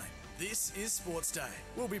design. This is Sports Day.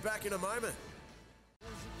 We'll be back in a moment.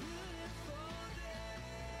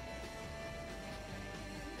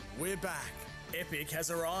 We're back. Epic has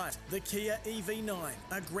arrived. The Kia EV9,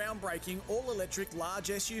 a groundbreaking all-electric large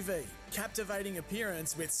SUV. Captivating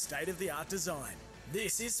appearance with state-of-the-art design.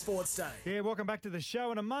 This is Sports Day. Yeah, welcome back to the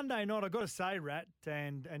show. On a Monday night, I've got to say, Rat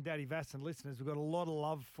and Daddy Vass and listeners, we've got a lot of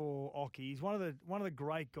love for Ockie. He's one of the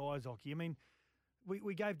great guys, Ockie. I mean,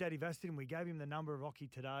 we gave Daddy Vass to him. We gave him the number of Ockie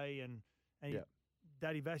today, and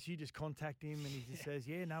Daddy Vass, you just contact him, and he just says,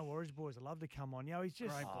 "Yeah, no worries, boys. I'd love to come on." He's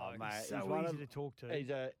just so easy to talk to. He's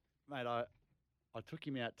mate. I took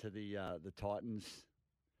him out to the Titans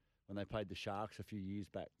when they played the Sharks a few years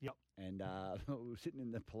back. Yep. And we were sitting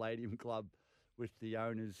in the Palladium Club with the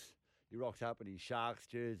owners. He rocks up in his Sharks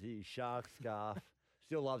jersey, his Sharks scarf.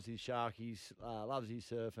 Still loves his Sharkies, loves his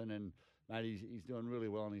surfing, and mate, he's doing really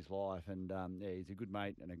well in his life. And he's a good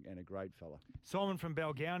mate and a great fella. Simon from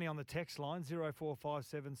Balgownie on the text line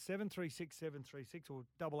 0457 736 736 or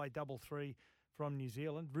 8833 from New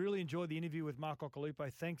Zealand. Really enjoyed the interview with Mark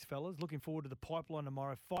Occhilupo. Thanks, fellas. Looking forward to the pipeline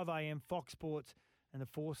tomorrow, 5 a.m. Fox Sports, and the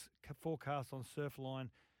forecast on Surfline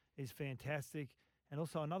is fantastic. And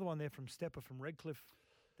also another one there from Stepper from Redcliffe,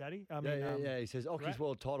 Daddy. He says, Ockie's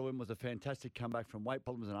world title win was a fantastic comeback from weight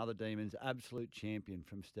problems and other demons. Absolute champion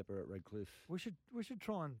from Stepper at Redcliffe. We should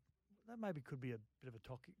try and, that maybe could be a bit of a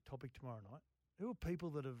topic tomorrow night. Who are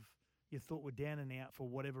people that you thought were down and out for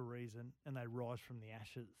whatever reason and they rise from the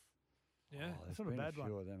ashes? Yeah, that's not a bad one.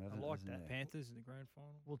 Of them, I like that. there? Panthers in the grand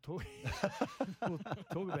final. We'll talk. We'll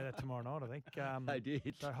talk about that tomorrow night, I think. They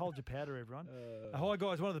did. So hold your powder, everyone. Hi,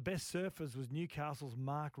 guys. One of the best surfers was Newcastle's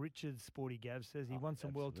Mark Richards. Sporty Gav says he won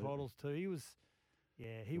some world titles too. He was,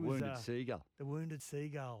 he was wounded seagull. The wounded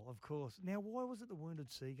seagull, of course. Now, why was it the wounded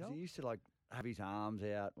seagull? He used to have his arms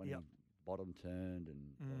out when he bottom turned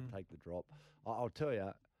and take the drop. I'll tell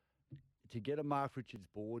you, to get a Mark Richards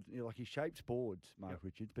board, he shapes boards, Mark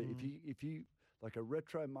Richards. But if you like a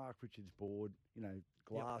retro Mark Richards board,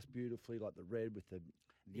 glass beautifully, like the red with the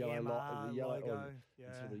yellow logo,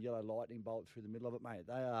 sort of the yellow lightning bolt through the middle of it, mate.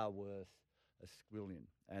 They are worth a squillion,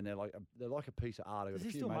 and they're like a piece of art. Does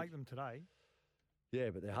he still make them today?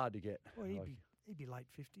 Yeah, but they're hard to get. Well, he'd be late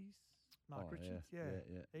 50s, Mark Richards.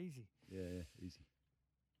 Yeah, easy. Yeah, easy.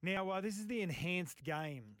 Now, this is the enhanced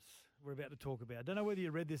games we're about to talk about. I don't know whether you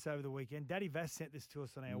read this over the weekend. Daddy Vass sent this to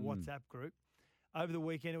us on our WhatsApp group. Over the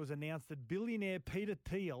weekend, it was announced that billionaire Peter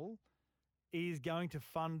Thiel is going to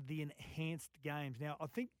fund the enhanced games. Now, I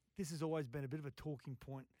think this has always been a bit of a talking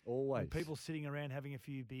point. Always. People sitting around having a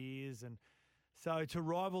few beers. And so to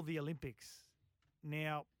rival the Olympics.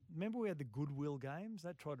 Now, remember we had the Goodwill Games?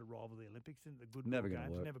 That tried to rival the Olympics, didn't it? The Goodwill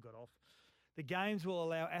Games never got off. The games will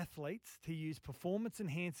allow athletes to use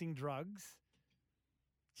performance-enhancing drugs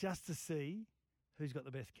just to see who's got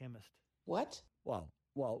the best chemist. What? Well,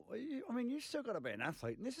 you've still got to be an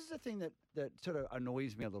athlete. And this is the thing that sort of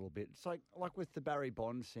annoys me a little bit. It's like with the Barry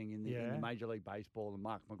Bonds thing in the Major League Baseball and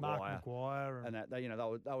Mark McGuire. And that, they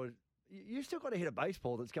were you still got to hit a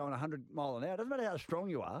baseball that's going 100 mile an hour. It doesn't matter how strong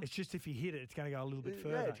you are. It's just if you hit it, it's going to go a little bit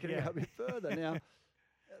further. Yeah, it's going to go a bit further. Now,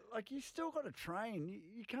 you still got to train.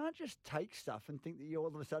 You can't just take stuff and think that you're all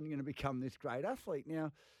of a sudden going to become this great athlete.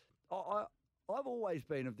 Now, I've always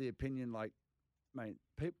been of the opinion, mate,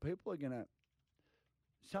 people are going to...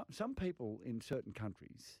 Some people in certain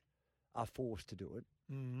countries are forced to do it.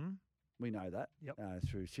 Mm-hmm. We know that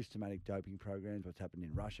through systematic doping programs, what's happened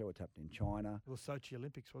in Russia, what's happened in China. Well, Sochi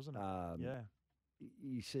Olympics, wasn't it?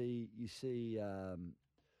 You see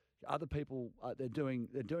other people, they're doing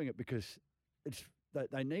it because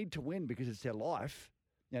they need to win because it's their life.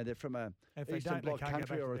 They're from a Eastern Bloc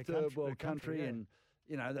country or a third world country, and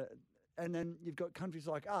and then you've got countries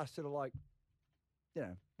like us that are we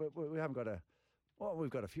haven't got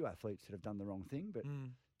we've got a few athletes that have done the wrong thing, but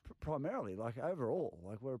primarily, overall,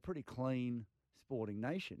 we're a pretty clean sporting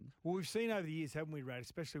nation. Well, we've seen over the years, haven't we, Rad,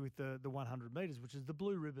 especially with the 100 metres, which is the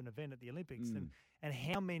blue ribbon event at the Olympics, and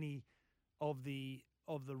how many of the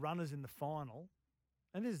runners in the final,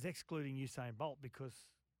 and this is excluding Usain Bolt because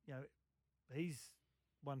he's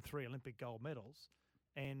won 3 Olympic gold medals,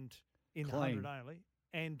 and in the 100 only,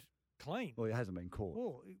 and clean. Well, he hasn't been caught.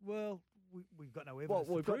 Well, we've got no evidence. Well,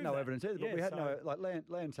 we've got no evidence either, but we had no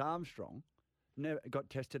Lance Armstrong got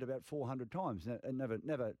tested about 400 times and never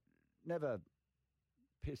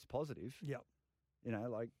pissed positive. Yep.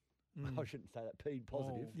 I shouldn't say that, peed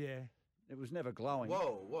positive. Oh, yeah. It was never glowing.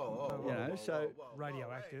 Whoa,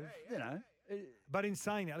 radioactive. But in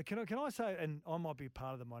saying that, can I say, and I might be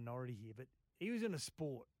part of the minority here, but he was in a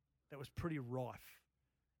sport that was pretty rife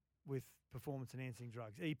with performance-enhancing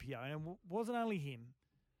drugs, EPO, and it wasn't only him.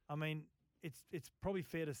 I mean, it's probably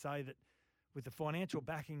fair to say that with the financial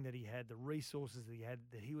backing that he had, the resources that he had,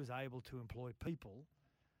 that he was able to employ people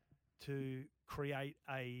to create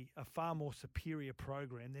a far more superior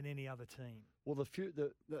program than any other team. Well, this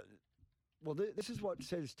is what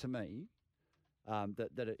says to me that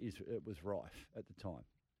it was rife at the time.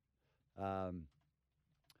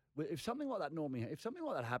 If something like that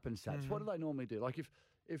happens, Sats, what do they normally do? Like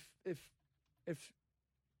if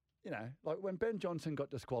when Ben Johnson got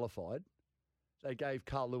disqualified, they gave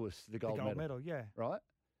Carl Lewis the gold medal. Yeah. Right?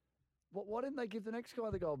 Why didn't they give the next guy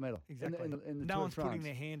the gold medal? Exactly. In the no Tour one's de France? putting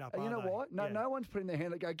their hand up, And you know what? No one's putting their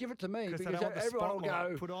hand up. Go, give it to me. Because everyone will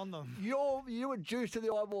go, put on them. You were juiced to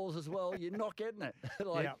the eyeballs as well. You're not getting it.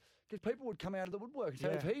 Because people would come out of the woodwork and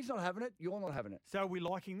say, if he's not having it, you're not having it. So are we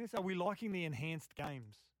liking this? Are we liking the enhanced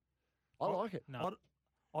games? I like it. No.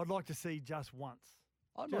 I'd like to see just once.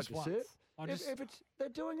 I'd like to see it. They're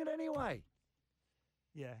doing it anyway.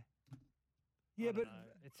 Yeah. Yeah, but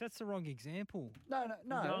it sets the wrong example.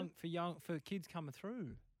 No. For kids coming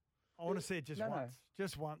through. I want to see it just once.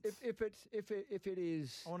 Just once. If it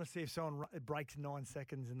is, I want to see if someone breaks 9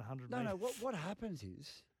 seconds in the 100 metres. No. What happens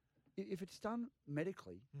is, if it's done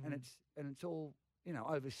medically and it's all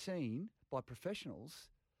overseen by professionals,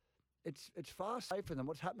 it's far safer than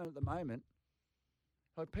what's happening at the moment.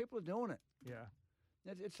 Like people are doing it. Yeah.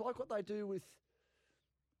 It's like what they do with.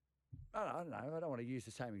 I don't know. I don't want to use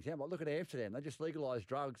the same example. Look at Amsterdam. They just legalised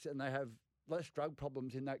drugs and they have less drug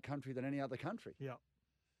problems in that country than any other country. Yeah.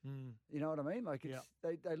 You know what I mean? Like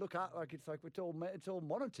they look up like it's all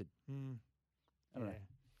monitored. I don't know.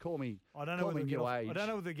 Call me. I don't know whether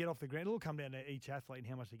they get off the ground. It'll come down to each athlete and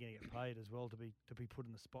how much they're going to get paid as well to be put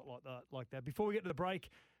in the spotlight like that. Before we get to the break,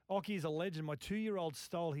 Ockie is a legend. My 2-year-old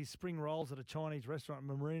stole his spring rolls at a Chinese restaurant in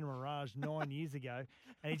Marina Mirage 9 years ago,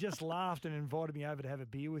 and he just laughed and invited me over to have a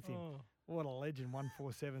beer with him. Oh. What a legend,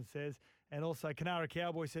 147 says. And also, Canara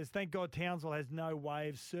Cowboy says, thank God Townsville has no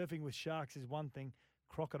waves. Surfing with sharks is one thing.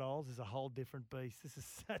 Crocodiles is a whole different beast. This is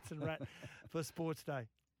Sats and Rat for Sports Day.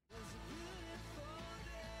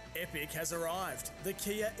 Epic has arrived. The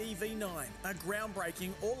Kia EV9, a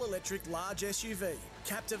groundbreaking all-electric large SUV.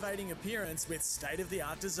 Captivating appearance with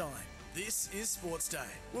state-of-the-art design. This is Sports Day.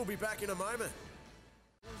 We'll be back in a moment.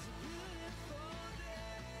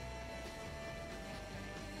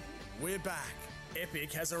 We're back.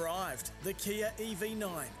 Epic has arrived. The Kia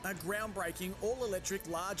EV9, a groundbreaking all-electric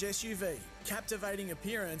large SUV. Captivating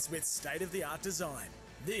appearance with state-of-the-art design.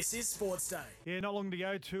 This is Sports Day. Yeah, not long to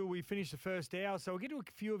go till we finish the first hour. So we'll get to a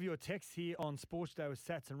few of your texts here on Sports Day with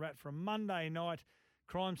Sats and Rat from Monday night.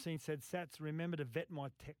 Crime Scene said, Sats, remember to vet my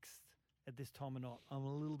text at this time of night. I'm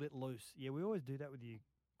a little bit loose. Yeah, we always do that with you,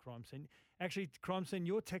 Crime Scene. Actually, Crime Scene,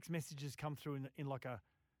 your text messages come through in like a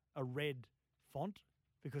red font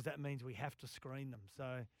because that means we have to screen them.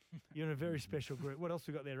 So you're in a very special group. What else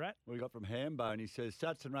we got there, Rat? We got from Hambone. He says,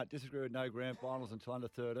 Sats and Rat disagree with no grand finals until under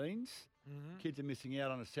 13s. Kids are missing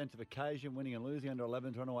out on a sense of occasion. Winning and losing under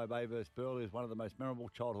 11s. Runaway Bay versus Burleigh is one of the most memorable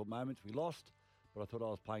childhood moments. We lost, but I thought I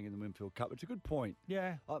was playing in the Winfield Cup. It's a good point.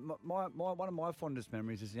 Yeah. One of my fondest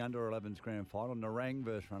memories is the under 11s grand final, Nerang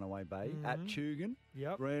versus Runaway Bay at Tugun.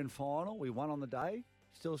 Yep. Grand final. We won on the day.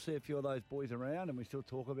 Still see a few of those boys around and we still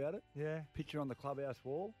talk about it. Yeah. Picture on the clubhouse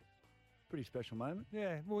wall. Pretty special moment.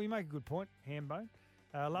 Yeah. Well, you make a good point, Hambone.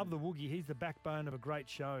 I love the Woogie. He's the backbone of a great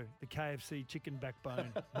show. The KFC chicken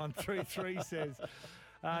backbone. 133 says,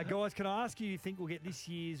 guys, can I ask you think we'll get this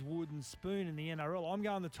year's wooden spoon in the NRL? I'm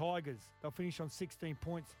going the Tigers. They'll finish on 16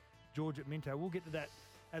 points, George at Minto. We'll get to that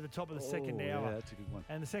at the top of the second hour. Yeah, that's a good one.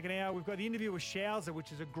 And the second hour, we've got the interview with Showser,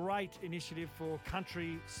 which is a great initiative for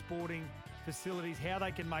country sporting facilities, how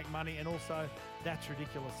they can make money, and also That's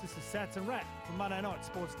Ridiculous. This is Sats and Rat from Monday Night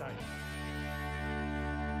Sports Day.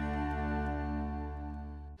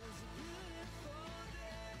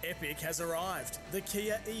 Epic has arrived. The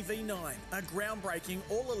Kia EV9, a groundbreaking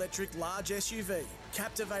all-electric large SUV.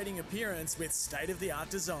 Captivating appearance with state-of-the-art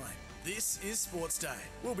design. This is Sports Day.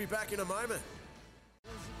 We'll be back in a moment.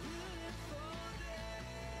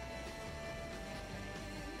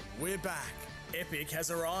 We're back. Epic has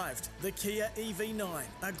arrived. The Kia EV9,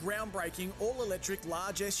 a groundbreaking all-electric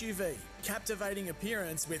large SUV. Captivating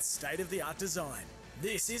appearance with state-of-the-art design.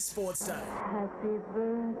 This is Sports Day. Happy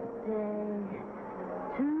birthday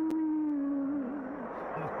to you.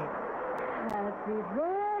 Happy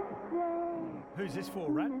birthday. Who's this for,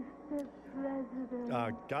 Rat? Mr.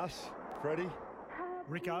 President. Gus, Freddie.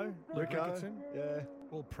 Rico, Luke Ricketson. Yeah.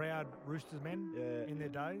 All proud Roosters men in their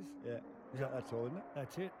days. Yeah. That's all, isn't it?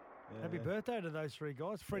 That's it. Yeah. Happy birthday to those three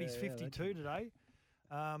guys. Freddie's 52 today.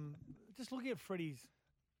 Just looking at Freddie's,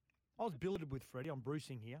 I was billeted with Freddie. I'm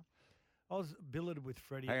bruising here. I was billeted with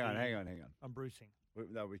Freddie. Hang on. I'm bruising.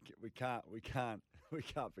 We can't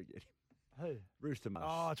forget him. Who? Rooster Muzz.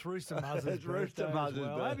 Oh, it's Rooster Muzz's It's Rooster birthday Muzz's as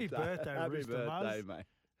well. birthday. Happy birthday, Happy Rooster birthday, Muzz. mate.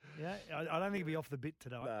 Yeah, I don't think he'll be off the bit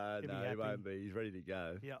today. No, he won't be. He's ready to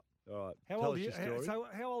go. Yeah. All right. How Tell old us are you? your story. So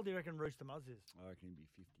how old do you reckon Rooster Muzz is? I reckon he'd be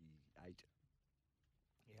 58.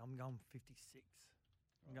 Yeah, I'm going 56.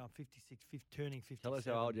 I'm going 56, turning 57. Tell us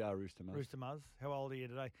how old you are, Rooster Muzz. Rooster Muzz. How old are you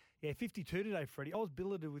today? Yeah, 52 today, Freddie. I was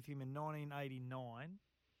billeted with him in 1989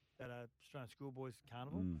 at a Australian Schoolboys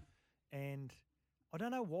Carnival. And I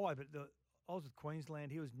don't know why, but I was with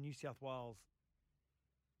Queensland. He was New South Wales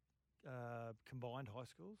combined high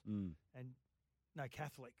schools. And no,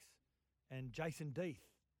 Catholics. And Jason Death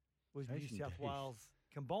was New South Wales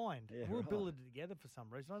combined. Yeah, we were right. billeted together for some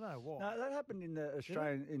reason. I don't know why. No, that happened in the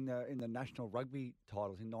Australian in the national rugby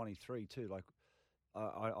titles in '93 too. Like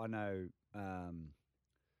I know,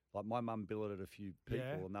 like my mum billeted a few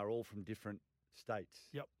people, and they're all from different states.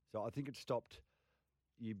 Yep. So I think it stopped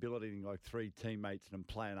you billeting like three teammates and them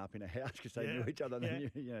playing up in a house because they knew each other. And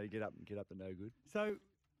then you get up to no good. So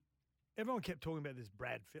everyone kept talking about this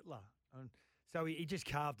Brad Fittler, and so he just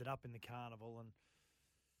carved it up in the carnival, and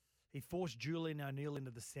he forced Julian O'Neill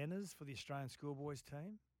into the centres for the Australian Schoolboys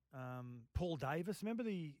team. Paul Davis, remember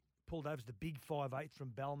Paul Davis, the big 5'8"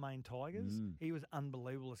 from Balmain Tigers? He was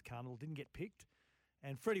unbelievable as carnival, didn't get picked.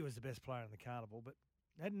 And Freddie was the best player in the carnival, but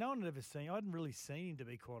no one had ever seen. I hadn't really seen him, to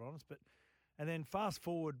be quite honest. And then fast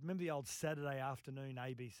forward, remember the old Saturday afternoon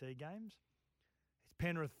ABC games? It's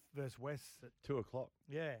Penrith versus West. 2:00.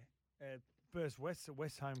 Yeah. Versus West at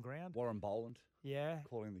West home ground. Warren Boland. Yeah.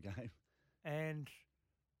 Calling the game. And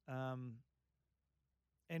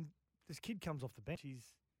this kid comes off the bench.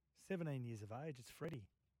 He's 17 years of age. It's Freddie.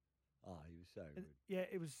 Oh, he was so good. Yeah,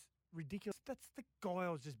 it was ridiculous. That's the guy I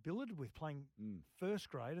was just billeted with playing first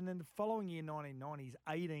grade. And then the following year, 1990, he's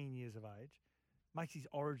 18 years of age, makes his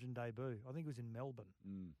Origin debut. I think it was in Melbourne.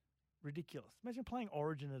 Ridiculous. Imagine playing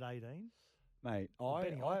Origin at 18. Mate, I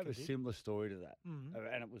have a similar story to that.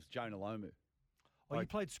 And it was Jonah Lomu. Oh, you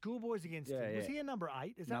played schoolboys against him. Was he a number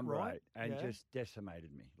 8? Is number that right? 8, and just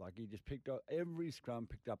decimated me. Like, he just picked up every scrum,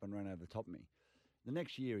 picked up and ran over the top of me. The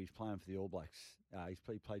next year, he's playing for the All Blacks. He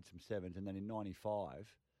played some sevens, and then in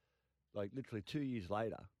 95, like literally 2 years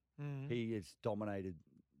later, he has dominated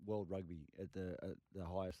world rugby at the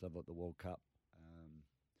highest level at the World Cup.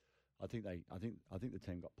 I think the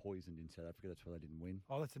team got poisoned in South Africa. That's why they didn't win.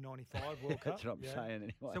 Oh, that's the 95 World Cup? That's what I'm saying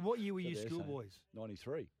anyway. So what year were you schoolboys?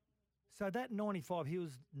 93. So that 95, he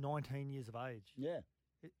was 19 years of age. Yeah.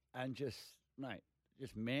 And just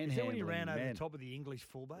manhandling. Is that when he ran over the top of the English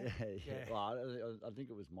fullback? Yeah. Well, I think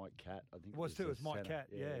it was Mike Catt. I think it was too. It was Mike Catt.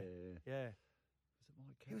 Yeah. Was it Mike Catt?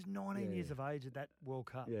 He was 19 years of age at that World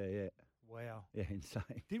Cup. Yeah. Wow. Yeah,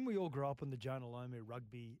 insane. Didn't we all grow up on the Jonah Lomu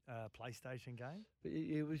rugby PlayStation game? But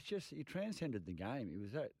it was just, he transcended the game. He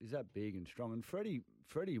was that big and strong. And Freddie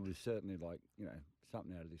was certainly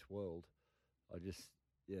something out of this world.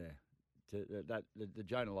 The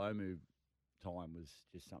Jonah Lomu time was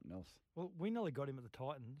just something else. Well, we nearly got him at the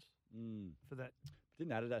Titans for that.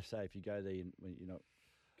 Didn't Adidas say if you go there,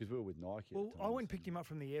 because we were with Nike. Well, I went and picked him up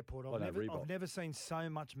from the airport. I've never seen so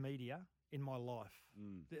much media in my life,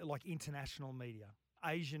 like international media,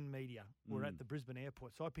 Asian media. Were at the Brisbane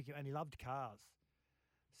airport, so I picked him, and he loved cars.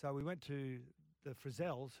 So we went to the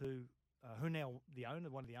Frizzels, who now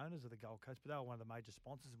one of the owners of the Gold Coast, but they were one of the major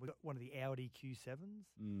sponsors. We got one of the Audi Q7s,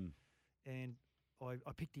 and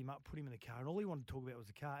I picked him up, put him in the car, and all he wanted to talk about was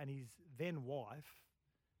the car. And his then wife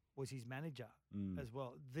was his manager as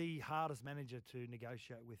well, the hardest manager to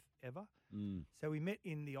negotiate with ever. So we met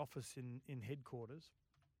in the office in headquarters,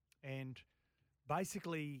 and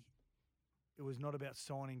basically it was not about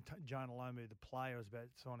signing Jonah Lomu the player; it was about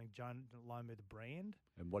signing Jonah Lomu the brand.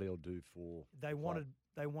 And what he'll do for they wanted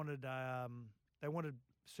a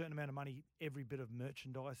certain amount of money, every bit of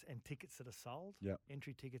merchandise and tickets that are sold.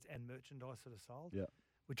 Entry tickets and merchandise that are sold.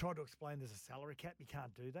 We tried to explain there's a salary cap. You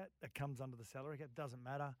can't do that. That comes under the salary cap. Doesn't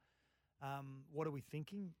matter. What are we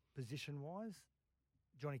thinking position-wise?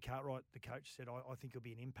 Johnny Cartwright, the coach, said, I think he'll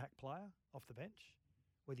be an impact player off the bench,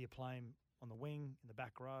 whether you play him on the wing, in the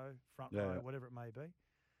back row, front row, whatever it may be.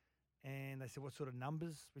 And they said, what sort of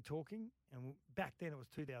numbers we're talking? And back then it was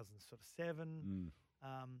 2007.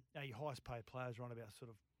 Your highest paid players are on about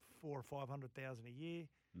sort of 400,000 or 500,000 a year.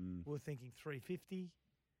 We were thinking 350.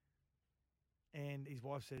 And his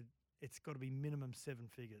wife said, it's got to be minimum 7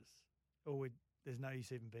 figures, or there's no use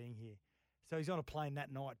even being here. So he's on a plane that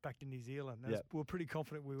night back to New Zealand. We were pretty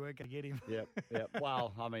confident we weren't going to get him.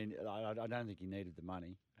 Well, I mean, I don't think he needed the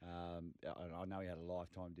money. I know he had a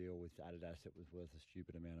lifetime deal with Adidas that was worth a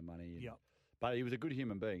stupid amount of money. But he was a good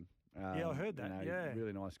human being. I heard that,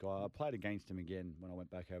 Really nice guy. I played against him again when I went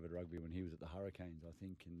back over to rugby when he was at the Hurricanes, I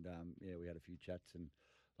think. And, we had a few chats and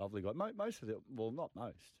lovely guy. Most of it, well, not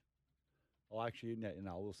most. Well, actually, no,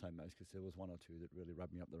 I will say most because there was one or two that really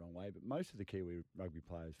rubbed me up the wrong way. But most of the Kiwi rugby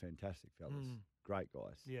players, fantastic fellas, great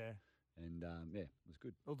guys. And, it was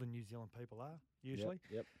good. All the New Zealand people are, usually.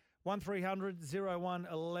 Yep. 1300 01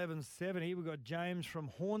 1170. We've got James from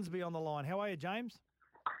Hornsby on the line. How are you, James?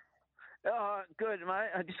 Oh, good, mate.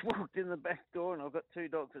 I just walked in the back door and I've got 2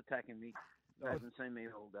 dogs attacking me. They haven't seen me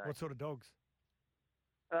all day. What sort of dogs?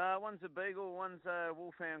 One's a beagle, one's a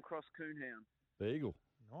wolfhound cross coonhound. Beagle.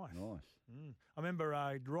 Nice. I remember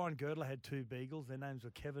Ryan Girdler had 2 beagles. Their names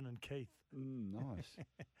were Kevin and Keith. Nice.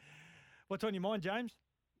 What's on your mind, James?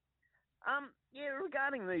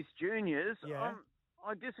 Regarding these juniors,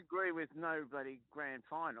 I disagree with no bloody grand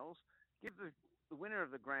finals. Give the winner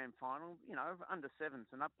of the grand final, under 7s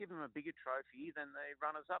and up, give them a bigger trophy than the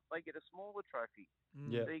runners-up. They get a smaller trophy.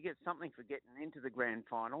 So you get something for getting into the grand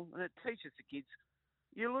final, and it teaches the kids,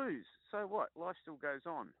 you lose. So what? Life still goes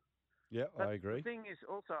on. Yeah, I agree. The thing is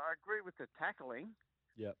also, I agree with the tackling.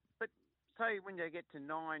 Yeah. But say when they get to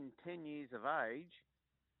 9, 10 years of age,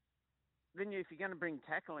 then if you're going to bring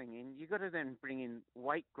tackling in, you've got to then bring in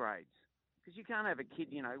weight grades. Because you can't have a kid,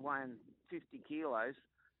 weighing 50 kilos,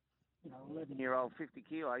 11-year-old 50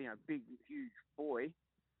 kilo, big, huge boy,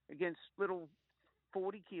 against little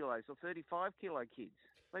 40 kilos or 35 kilo kids.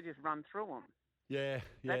 They just run through them. Yeah.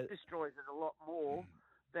 That destroys it a lot more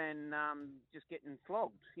than just getting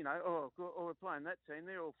flogged. You know, or we're playing that team.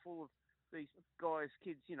 They're all full of these guys,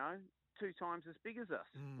 kids. You know, 2 times as big as us.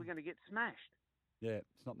 We're going to get smashed. Yeah,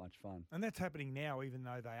 it's not much fun. And that's happening now, even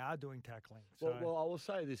though they are doing tackling. So. Well, I will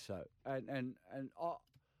say this though, and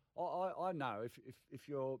I know if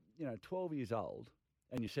you're 12 years old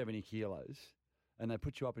and you're 70 kilos, and they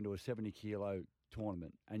put you up into a 70 kilo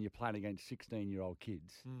tournament and you're playing against 16-year-old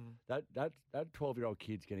kids, that 12-year-old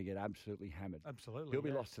kid's going to get absolutely hammered. Absolutely, he'll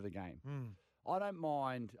be lost to the game. I don't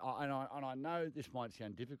mind, and I know this might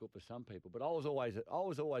sound difficult for some people, but I was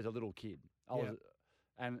always a little kid. Well,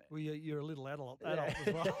 you're a little adult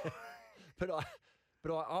as well.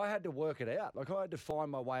 but I had to work it out. Like I had to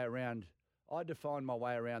find my way around. I had to find my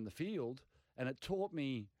way around the field, and it taught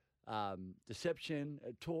me deception.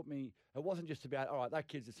 It taught me it wasn't just about, all right, that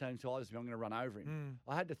kid's the same size as me, I'm going to run over him.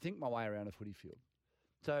 I had to think my way around a footy field.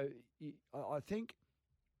 So I think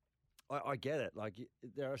I get it. Like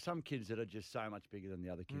there are some kids that are just so much bigger than the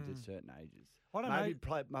other kids at certain ages. I don't know.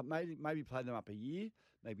 Maybe play them up a year,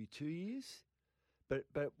 maybe 2 years.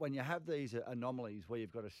 But when you have these anomalies where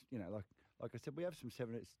you've got to, like I said, we have some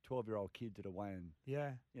 12-year-old kids that are weighing,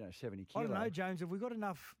 70 kilos. I don't know, James. Have we got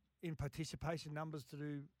enough in participation numbers to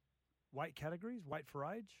do weight categories, weight for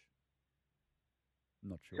age?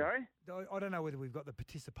 Not sure. Sorry? I don't know whether we've got the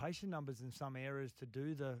participation numbers in some areas to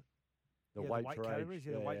do the weight for categories.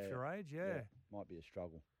 age. The weight for age, yeah. Might be a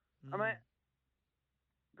struggle. I mean,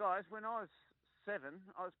 guys, when I was 7,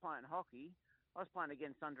 I was playing hockey. I was playing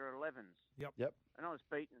against under 11s. Yep. And I was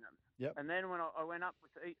beating them. Yep. And then when I went up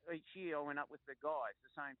with each year, I went up with the guys,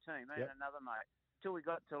 the same team, and another mate, till we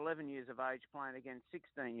got to 11 years of age playing against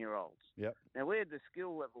 16-year-olds. Yep. Now we had the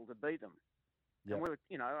skill level to beat them. Yep. And we were,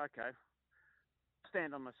 okay,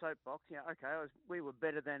 stand on my soapbox. We were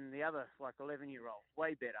better than the other 11-year-olds,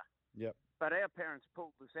 way better. Yep. But our parents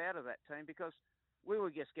pulled us out of that team because we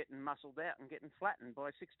were just getting muscled out and getting flattened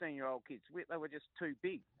by 16-year-old kids. They were just too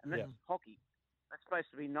big, and that's hockey. That's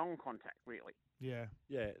supposed to be non-contact, really. Yeah.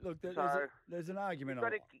 Yeah. Look, there's an argument you've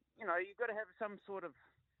on got to, you've got to have some sort of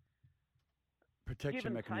protection give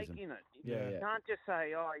and mechanism. take in it. Yeah. You can't just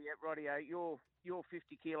say, "Oh, yeah, rightio, you're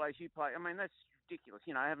 50 kilos, you play." I mean, that's ridiculous.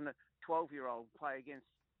 Having a 12-year-old play against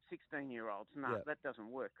 16-year-olds, no, that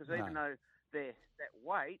doesn't work. Because even though they're that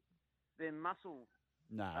weight, their muscle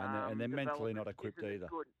and they're mentally not equipped either.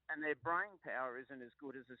 Good, and their brain power isn't as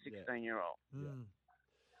good as a 16-year-old.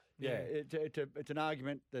 Yeah, it's an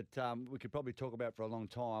argument that we could probably talk about for a long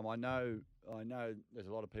time. I know there's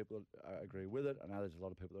a lot of people that agree with it. I know there's a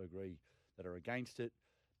lot of people that are against it.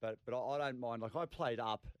 But I don't mind. Like I played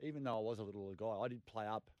up, even though I was a little guy. I did play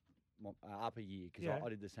up a year because I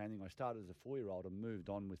did the same thing. I started as a 4-year-old and moved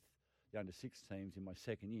on with the under-6 teams in my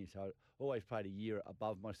second year. So I always played a year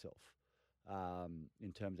above myself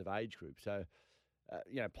in terms of age group. So.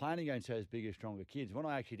 Playing against those bigger, stronger kids. When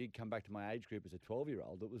I actually did come back to my age group as a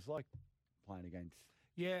 12-year-old, it was like playing against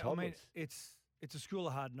toddlers. I mean, it's a school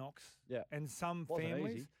of hard knocks. Yeah. And some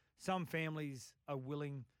families are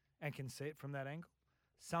willing and can see it from that angle.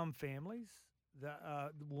 Some families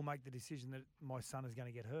that will make the decision that my son is going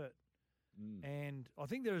to get hurt. And I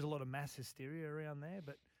think there is a lot of mass hysteria around there.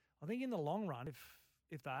 But I think in the long run,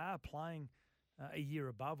 if they are playing a year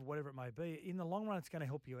above, whatever it may be, in the long run, it's going to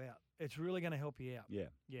help you out. It's really going to help you out. Yeah.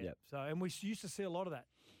 Yeah. So, and we used to see a lot of that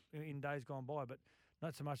in days gone by, but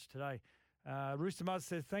not so much today. Rooster Muzz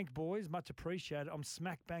says, "Thank boys, much appreciated. I'm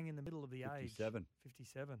smack bang in the middle of the 57. age.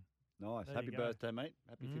 57. Nice. There Happy you go. birthday, mate.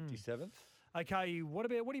 Happy 57th. Okay, what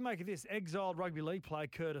do you make of this? Exiled rugby league player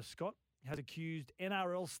Curtis Scott has accused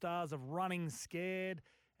NRL stars of running scared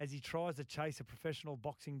as he tries to chase a professional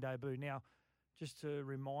boxing debut. Now, just to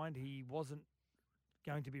remind, he wasn't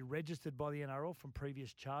going to be registered by the NRL from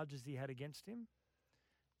previous charges he had against him.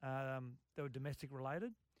 They were domestic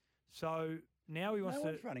related. So now he wants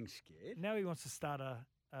running scared. Now he wants to start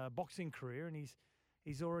a boxing career, and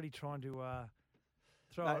he's already trying to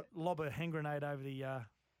lob a hand grenade over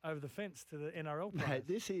the fence to the NRL players. Mate,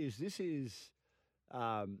 this is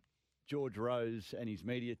George Rose and his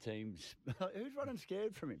media teams. Who's running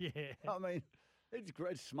scared from him? Yeah. I mean, it's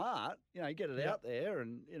great, smart. Get it out there,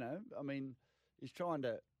 and I mean. He's trying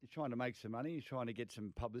to make some money. He's trying to get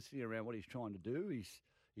some publicity around what he's trying to do.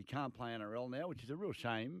 He can't play NRL now, which is a real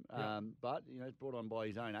shame. But it's brought on by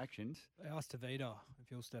his own actions. They asked Tavita if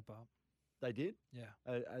he'll step up. They did. Yeah.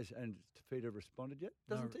 And Tavita responded yet?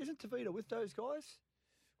 Isn't Tavita with those guys?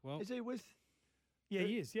 Well, is he with? Yeah,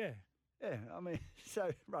 he is. Yeah. Yeah. I mean, so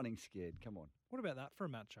running scared. Come on. What about that for a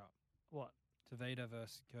matchup? What? Tavita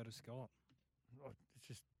versus Curtis Scott. Oh, it's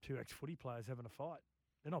just two ex-footy players having a fight.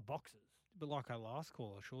 They're not boxers. But like our last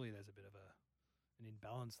caller, surely there's a bit of an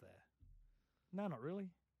imbalance there. No, not really.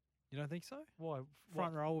 You don't think so? Why?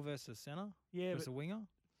 Front row versus centre? Yeah, versus but a winger?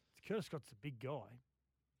 Curtis Scott's a big guy.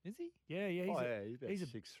 Is he? Yeah, yeah. He's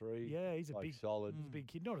about 6'3". Yeah, he's a like big, solid. He's a big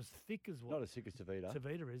kid. Not as thick as what. Not as thick as Tavita.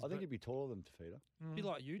 Tavita is. I think he'd be taller than Tavita. Be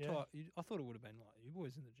like you, yeah. I thought it would have been like you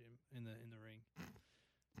boys in the gym, in the ring.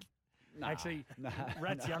 Actually,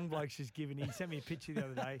 Rat's young bloke's just given. He sent me a picture the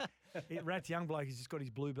other day. Rat's young bloke has just got his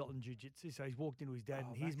blue belt in jiu-jitsu. So he's walked into his dad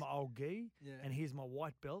and here's my old gi and here's my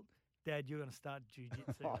white belt. Dad, you're going to start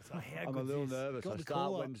jiu-jitsu. I'm a little nervous. I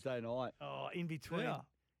start Wednesday night. Oh, in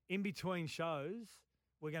between shows,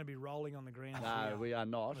 we're going to be rolling on the ground. No, we are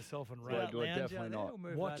not. Myself and We're Ray. definitely not.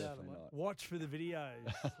 Watch for the videos,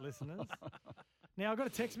 listeners. Now, I've got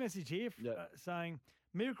a text message here saying,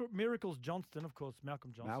 Miracles Johnston, of course,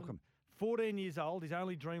 Malcolm Johnston. 14 years old. His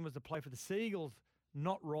only dream was to play for the Seagulls,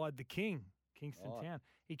 not ride the King, Kingston Town.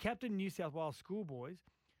 He captained New South Wales schoolboys.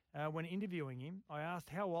 When interviewing him, I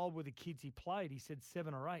asked how old were the kids he played. He said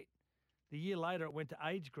 7 or 8. The year later, it went to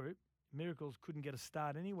age group. Miracles couldn't get a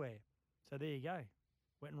start anywhere. So there you go.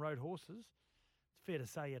 Went and rode horses. It's fair to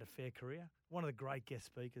say he had a fair career. One of the great guest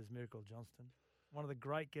speakers, Miracle Johnston. One of the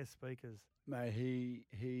great guest speakers. Mate, he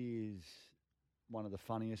is one of the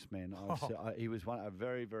funniest men. He was a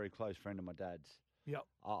very, very close friend of my dad's. Yep.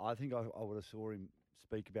 I think I would have saw him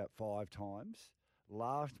speak about 5 times.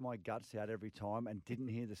 Laughed my guts out every time and didn't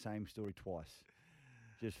hear the same story twice.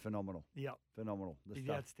 Just phenomenal. Yep. Phenomenal. He's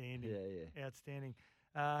outstanding. Yeah. Outstanding.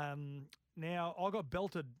 Now, I got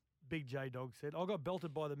belted, Big J Dog said. I got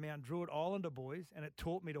belted by the Mount Druitt Islander boys and it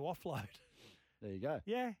taught me to offload. There you go.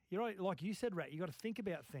 Yeah, you're right. Like you said, Rat, you got to think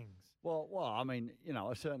about things. Well, I mean,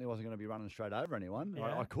 I certainly wasn't going to be running straight over anyone.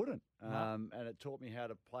 Yeah. I couldn't. No. And it taught me how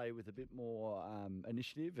to play with a bit more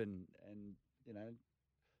initiative and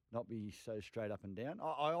not be so straight up and down.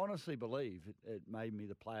 I honestly believe it made me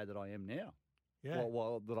the player that I am now. Yeah.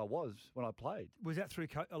 Well, that I was when I played. Was that through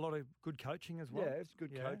a lot of good coaching as well? Yeah, it's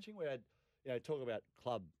good coaching. We had, talk about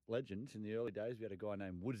club legends in the early days. We had a guy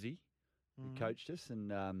named Woodsy who coached us,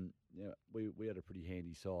 and we had a pretty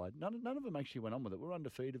handy side. None of them actually went on with it. We were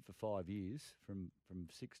undefeated for 5 years, from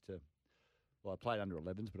 6 to. Well, I played under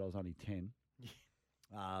 11s, but I was only 10.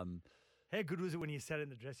 How good was it when you sat in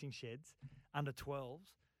the dressing sheds under 12s?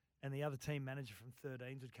 And the other team manager from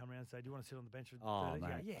 13s would come around and say, do you want to sit on the bench for 13s?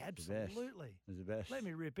 Mate, yeah, absolutely. It was the best. Let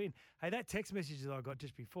me rip in. Hey, that text message that I got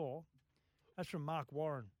just before, that's from Mark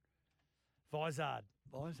Warren. Vizard.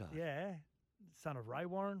 Yeah, son of Ray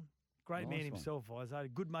Warren. Great man himself,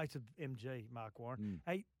 Vizard. Good mate of MG, Mark Warren.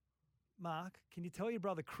 Hey, Mark, can you tell your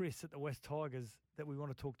brother Chris at the West Tigers that we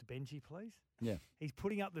want to talk to Benji, please? Yeah. He's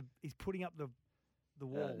putting up the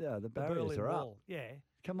wall. Yeah, the barriers Berlin are wall. up. Yeah.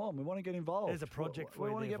 Come on, we want to get involved. There's a project for we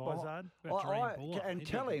you want to there, get Vizard. behind. And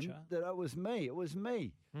tell him that it was me. It was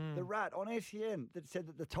me, the Rat on SEN, that said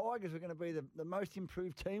that the Tigers were going to be the most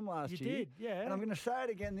improved team last year. You did, yeah. And I'm going to say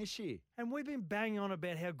it again this year. And we've been banging on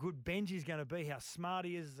about how good Benji's going to be, how smart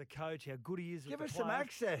he is as a coach, how good he is. Give with us the some players.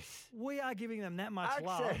 access. We are giving them that much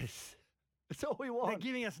love. Access. That's all we want. They're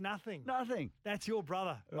giving us nothing. Nothing. That's your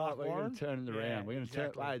brother, Mark We're Warren. going to turn it around. We're going to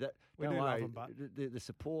turn. Hey, we do love him, but the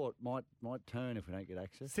support might turn if we don't get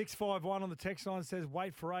access. 651 on the text line says,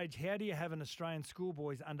 "Wait for age. How do you have an Australian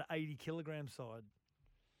schoolboys under 80 kilogram side?"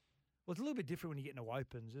 Well, it's a little bit different when you get into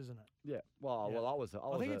opens, isn't it? Yeah. Well, Yeah. I was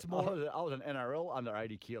an NRL under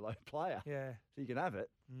 80 kilo player. Yeah. So you can have it,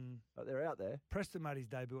 but they're out there. Preston made his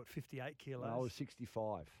debut at 58 kilos. No, I was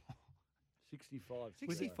 65. 65.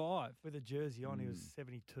 65. With a jersey on, he was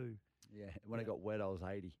 72. Yeah. When it got wet, I was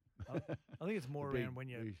 80. I think it's more The big around when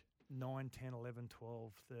you're boost. 9, 10, 11,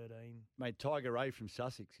 12, 13. Mate, Tiger Ray from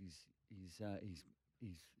Sussex, he's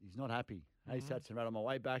not happy. Hey, Sats and Rat, on my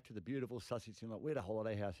way back to the beautiful Sussex Inlet. We had a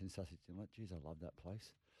holiday house in Sussex Inlet. Jeez, I love that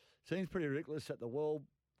place. Seems pretty ridiculous that the World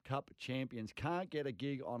Cup champions can't get a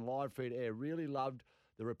gig on live feed air. Really loved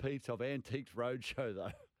the repeats of Antiques Roadshow,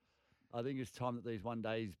 though. I think it's time that these one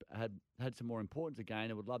days had some more importance again.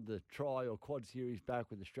 I would love the try or quad series back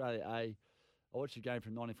with Australia A. I watched the game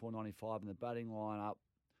from 94-95 and the batting lineup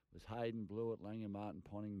was Hayden, Blewett, Langer, Martin,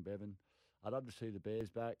 Ponting, Bevan. I'd love to see the Bears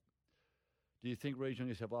back. Do you think regional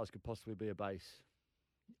New South Wales could possibly be a base?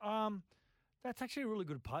 That's actually a really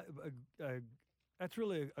good. That's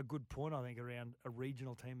really a good point, I think, around a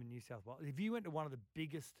regional team in New South Wales. If you went to one of the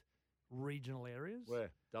biggest regional areas,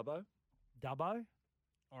 Where? Dubbo?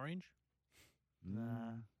 Orange? Nah,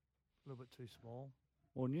 a little bit too small.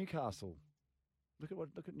 Or Newcastle. Look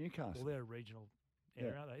at Newcastle. Well, they're a regional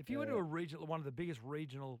area, Yeah. aren't they? If you went to a regional, one of the biggest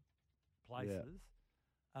regional places,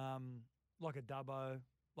 like a Dubbo,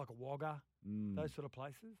 like a Wagga, those sort of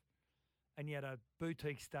places, and you had a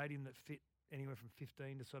boutique stadium that fit anywhere from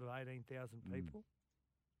 15 to sort of 18,000 people.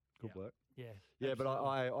 Good work. Yeah. Yeah, but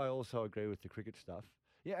absolutely. I also agree with the cricket stuff.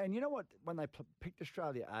 Yeah, and you know what? When they picked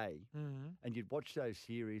Australia A, Mhm. and you'd watch those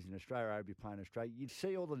series and Australia A would be playing Australia, you'd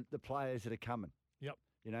see all the players that are coming. Yep.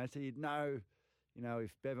 You know, so you'd know,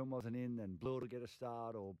 if Bevan wasn't in, then Blewett will get a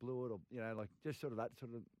start, or Blewett, or like just sort of that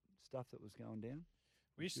sort of stuff that was going down.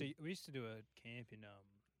 We used to do a camp in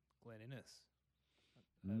Glen Innes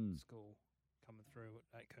at Mm. school, coming through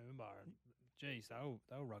at Coombar, and geez, they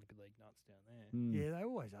were rugby league nuts down there. Yeah, they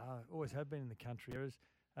always are. Always have been in the country areas.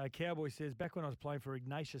 Cowboy says, back when I was playing for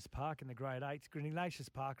Ignatius Park in the grade 8s, Ignatius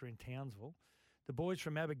Park are in Townsville, the boys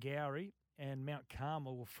from Abergowrie and Mount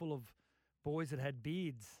Carmel were full of boys that had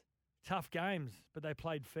beards. Tough games, but they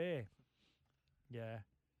played fair. Yeah.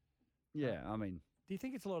 Yeah, I mean, Do you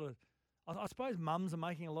think it's a lot of... I suppose mums are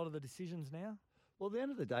making a lot of the decisions now well, at the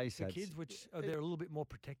end of the day, for Sats, kids, which they're a little bit more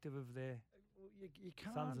protective of their you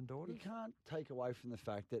can't, sons and daughters. You can't take away from the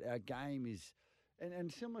fact that our game is,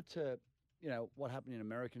 and similar to, what happened in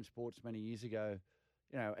American sports many years ago,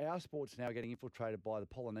 our sports now getting infiltrated by the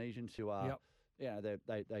Polynesians who are,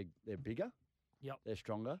 they're bigger. Yep. They're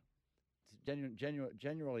stronger.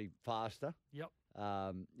 Generally faster. Yep.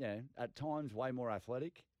 At times way more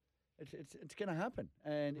athletic. It's going to happen.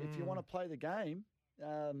 And if you want to play the game,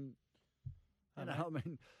 I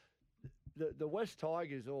mean, the West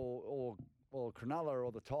Tigers or Cronulla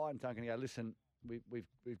or the Titans aren't going to go, listen,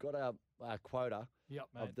 we've got our quota Yep,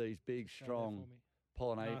 of mate. these big, Stay there strong for me.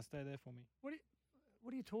 Polynesian. No, stay there for me.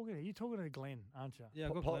 What are you talking to? You're talking to Glenn, aren't you? Yeah,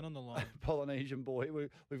 I've got Glenn on the line. Polynesian boy.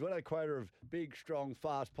 We've got a quota of big, strong,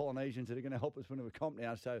 fast Polynesians that are going to help us win a comp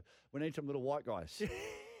now. So we need some little white guys.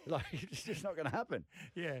 It's just not going to happen.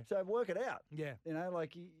 Yeah. So work it out. Yeah.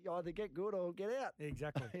 You either get good or get out.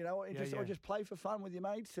 Exactly. Or Yeah. just play for fun with your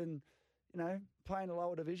mates and, play in a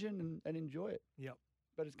lower division and enjoy it. Yep.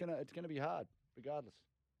 But it's gonna be hard, regardless.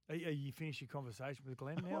 Are you finished your conversation with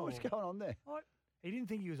Glenn now? What's or- going on there? What? He didn't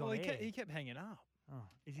think he was Well, on he air. kept hanging up. Oh,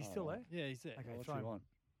 is he still there? Yeah, he's there. Okay, What's try he him. want?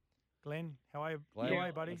 Glenn, how are you? Glenn, How are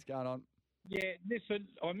you, buddy? what's going on? Yeah, listen,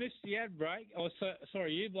 I missed the ad break.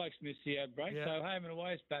 Sorry, you blokes missed the ad break. Yeah. So home and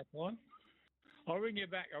away is back on. I'll ring you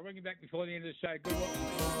back. I'll ring you back before the end of the show. Good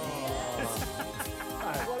luck.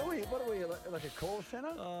 What are we, like a call centre?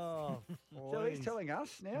 Oh, So he's telling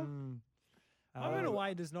us now? Home and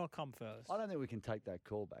away does not come first. I don't think we can take that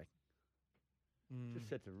call back. Mm. Just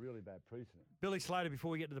sets a really bad precedent. Billy Slater,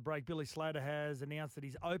 before we get to the break, Billy Slater has announced that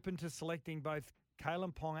he's open to selecting both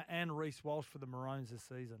Kalen Ponga and Reece Walsh for the Maroons this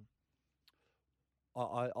season.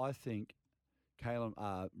 I think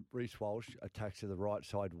Reece Walsh attacks to the right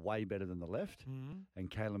side way better than the left, and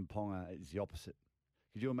Kalen Ponga is the opposite.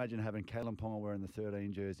 Could you imagine having Kalen Ponga wearing the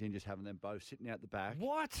 13 jersey and just having them both sitting out the back?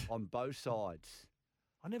 What? On both sides.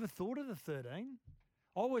 I never thought of the 13.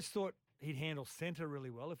 I always thought he'd handle centre really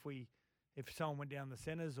well if someone went down the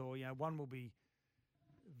centres, or one will be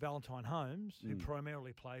Valentine Holmes, who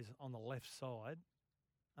primarily plays on the left side.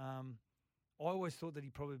 I always thought that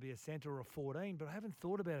he'd probably be a centre or a 14, but I haven't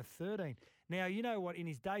thought about a 13. Now, you know what? In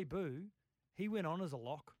his debut, he went on as a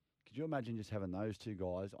lock. Could you imagine just having those two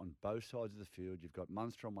guys on both sides of the field? You've got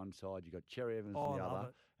Munster on one side, you've got Cherry Evans on the I love other,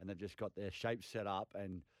 it. and they've just got their shape set up.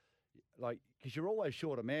 And, because you're always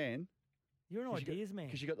short a man. You're an ideas man.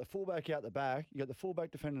 Because you've got the fullback out the back, you've got the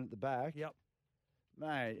fullback defending at the back. Yep.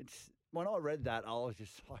 Mate, when I read that, I was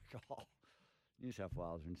just like, New South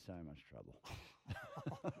Wales are in so much trouble.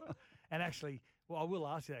 And actually, I will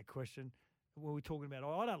ask you that question. When we're talking about,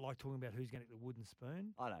 I don't like talking about who's going to get the wooden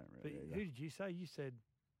spoon. I don't really But either. who did you say? You said...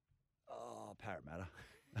 Parramatta.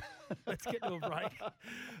 Let's get to a break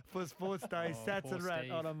for Sports Day. Sats poor and Rat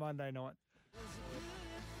Steve. on a Monday night.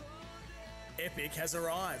 Epic has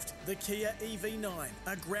arrived. The Kia EV9,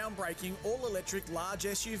 a groundbreaking all-electric large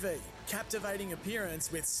SUV. Captivating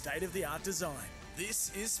appearance with state-of-the-art design.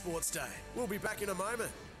 This is Sports Day. We'll be back in a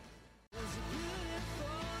moment.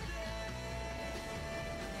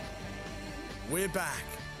 We're back.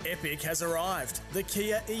 Epic has arrived. The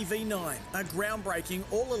Kia EV9, a groundbreaking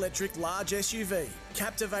all-electric large SUV.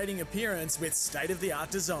 Captivating appearance with state-of-the-art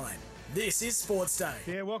design. This is Sports Day.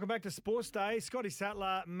 Yeah, welcome back to Sports Day. Scotty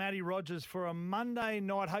Sattler, Matty Rogers for a Monday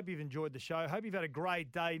night. Hope you've enjoyed the show. Hope you've had a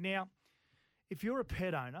great day. Now, if you're a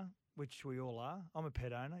pet owner, which we all are, I'm a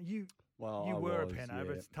pet owner. You were a pet owner,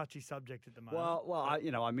 but it's a touchy subject at the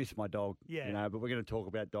moment. I miss my dog. Yeah. But we're going to talk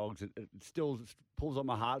about dogs. It still pulls on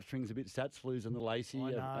my heartstrings a bit. Sats losing the Lacey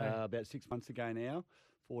I know. about 6 months ago now.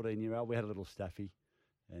 14-year-old. We had a little staffy,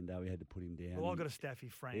 and we had to put him down. Well, I've got a Staffy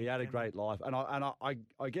friend. He had a great life, and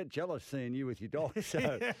I get jealous seeing you with your dog.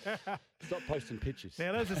 So stop posting pictures.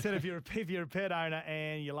 Now, as I said, if you're a pet owner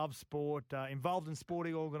and you love sport, involved in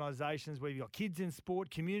sporting organisations where you've got kids in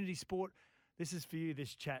sport, community sport, this is for you,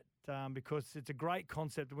 this chat, because it's a great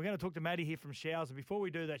concept. We're going to talk to Maddie here from Showers. And before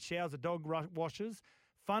we do that, Showers are dog washers.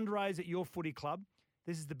 Fundraise at your footy club.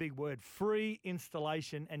 This is the big word. Free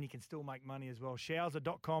installation, and you can still make money as well.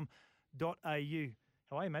 Showerser.com.au. How are you,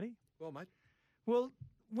 Matty? Well, mate. Well,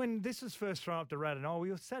 when this was first thrown up to Rad and I,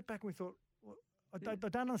 we sat back and we thought, well, I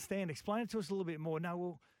don't understand. Explain it to us a little bit more. No,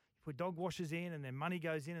 well, you put dog washers in and then money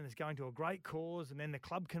goes in and it's going to a great cause and then the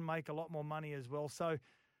club can make a lot more money as well. So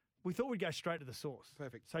we thought we'd go straight to the source.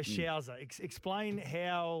 Perfect. So Showser, explain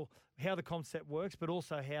how the concept works, but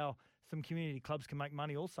also how some community clubs can make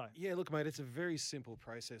money also. Yeah, look, mate, it's a very simple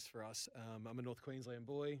process for us. I'm a North Queensland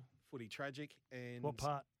boy, footy tragic. And what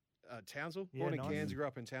part? Townsville. Yeah, Born in nice. Cairns, grew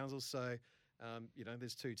up in Townsville. So,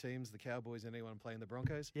 there's two teams, the Cowboys and anyone playing the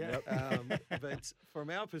Broncos. Yeah. But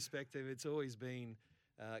from our perspective, it's always been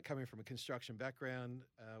coming from a construction background.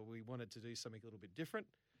 We wanted to do something a little bit different.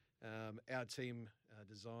 Our team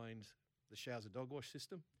designed the Showers of Dog Wash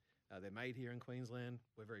system. They're made here in Queensland.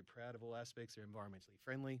 We're very proud of all aspects. They're environmentally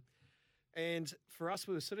friendly. And for us,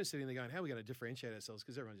 we were sort of sitting there going, how are we going to differentiate ourselves?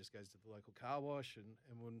 Because everyone just goes to the local car wash.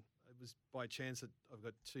 And when it was by chance that I've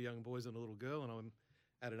got two young boys and a little girl, and I'm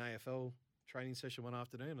at an AFL training session one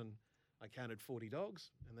afternoon, and I counted 40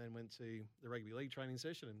 dogs, and then went to the rugby league training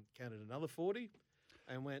session and counted another 40,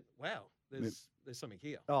 and went, wow, there's something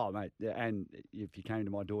here. Oh, mate, yeah, and if you came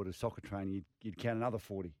to my daughter's soccer training, you'd count another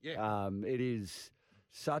 40. Yeah. It is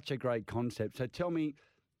such a great concept. So tell me,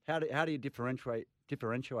 how do you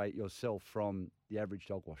differentiate yourself from the average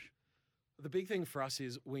dog wash? The big thing for us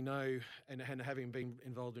is we know, and having been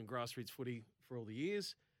involved in grassroots footy for all the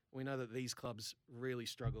years, we know that these clubs really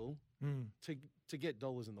struggle to get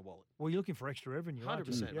dollars in the wallet. Well, you're looking for extra revenue,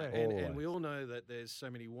 100%, yeah. mate. And we all know that there's so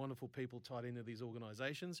many wonderful people tied into these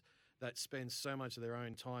organisations that spend so much of their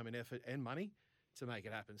own time and effort and money to make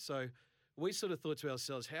it happen. So we sort of thought to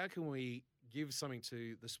ourselves, how can we give something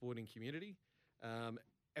to the sporting community?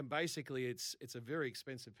 And basically, it's a very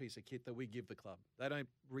expensive piece of kit that we give the club. They don't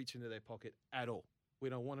reach into their pocket at all. We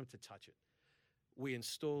don't want them to touch it. We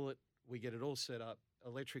install it. We get it all set up,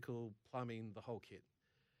 electrical, plumbing, the whole kit.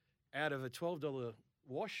 Out of a $12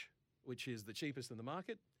 wash, which is the cheapest in the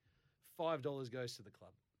market, $5 goes to the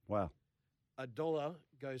club. Wow. $1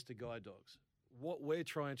 goes to guide dogs. What we're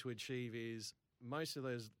trying to achieve is most of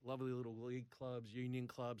those lovely little league clubs, union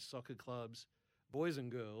clubs, soccer clubs, boys and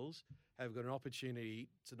girls have got an opportunity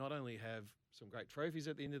to not only have some great trophies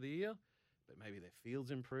at the end of the year, but maybe their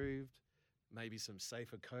fields improved, maybe some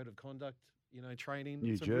safer code of conduct, training.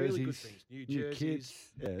 New some jerseys, really good things. New jerseys, kits.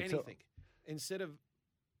 Yeah, anything. Instead of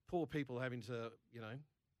poor people having to, Dig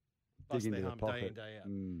bust into their the hump pocket. day in, day out.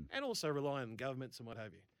 Mm. And also rely on governments and what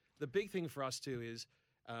have you. The big thing for us too is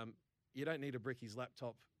you don't need a bricky's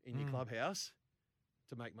laptop in your clubhouse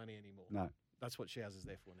to make money anymore. No. That's what Showers is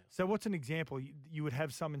there for now. So what's an example? You would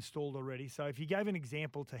have some installed already. So if you gave an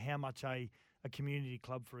example to how much a community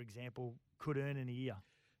club, for example, could earn in a year.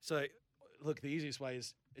 So, look, the easiest way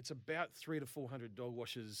is it's about 300 to 400 dog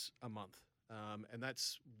washes a month. And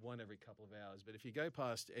that's one every couple of hours. But if you go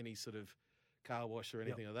past any sort of car wash or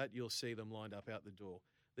anything like that, you'll see them lined up out the door.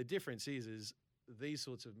 The difference is these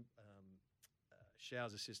sorts of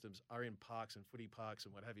Showser systems are in parks and footy parks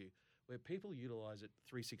and what have you, where people utilise it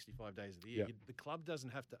 365 days of the year. Yep. The club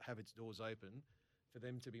doesn't have to have its doors open for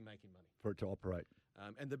them to be making money. For it to operate.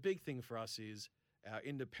 And the big thing for us is our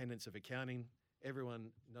independence of accounting.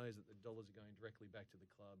 Everyone knows that the dollars are going directly back to the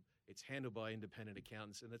club. It's handled by independent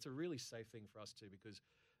accountants, and it's a really safe thing for us too, because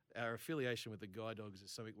our affiliation with the Guide Dogs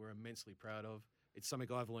is something we're immensely proud of. It's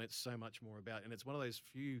something I've learnt so much more about, and it's one of those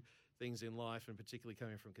few things in life, and particularly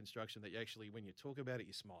coming from construction, that you actually, when you talk about it,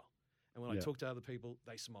 you smile. And when I talk to other people,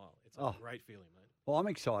 they smile. It's a great feeling, mate. Well, I'm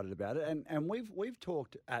excited about it, and we've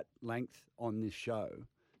talked at length on this show,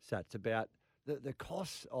 Sats, about the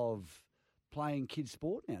costs of playing kids'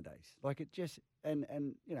 sport nowadays. Like it just and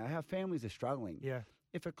how families are struggling. Yeah.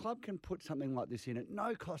 If a club can put something like this in at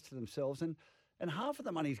no cost to themselves, and half of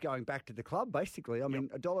the money is going back to the club, basically. I mean,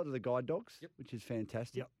 $1 to the guide dogs, which is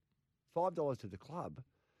fantastic. $5 to the club.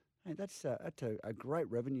 Hey, that's a great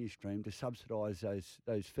revenue stream to subsidise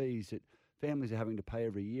those fees that families are having to pay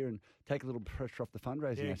every year and take a little pressure off the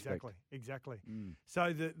fundraising aspect. Exactly. Mm.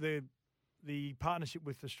 So the partnership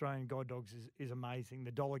with Australian Guide Dogs is amazing.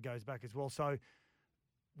 The dollar goes back as well. So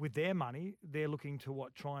with their money, they're looking to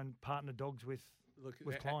try and partner dogs with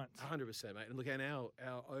clients. 100%, mate. And look, and our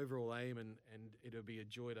overall aim, and it'll be a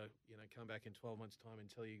joy to come back in 12 months' time and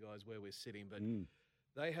tell you guys where we're sitting, but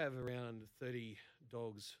they have around 30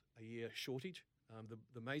 dogs a year shortage.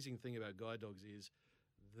 The amazing thing about guide dogs is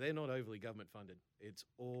they're not overly government funded. It's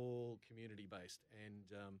all community based. And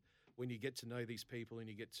when you get to know these people and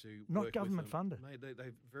you get to Not work government with them, funded. Mate, they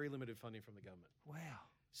have very limited funding from the government. Wow.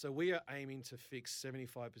 So we are aiming to fix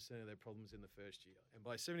 75% of their problems in the first year. And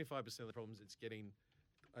by 75% of the problems, it's getting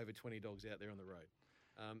over 20 dogs out there on the road.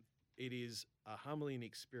 It is a humbling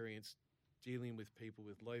experience dealing with people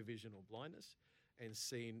with low vision or blindness and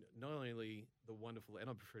seeing not only the wonderful, and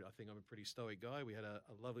I think I'm a pretty stoic guy. We had a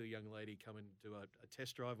lovely young lady come and do a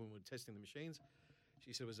test drive when we were testing the machines.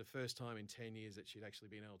 She said it was the first time in 10 years that she'd actually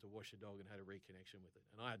been able to wash a dog and had a reconnection with it.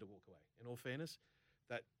 And I had to walk away. In all fairness,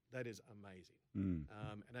 that is amazing.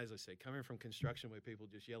 And as I said, coming from construction where people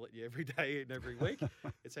just yell at you every day and every week,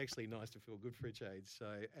 it's actually nice to feel good for a change. So,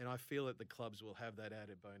 and I feel that the clubs will have that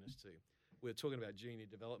added bonus too. We're talking about junior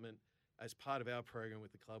development. As part of our program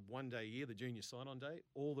with the club, one day a year, the junior sign-on day,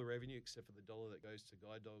 all the revenue except for the dollar that goes to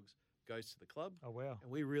guide dogs goes to the club. Oh, wow.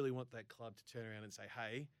 And we really want that club to turn around and say,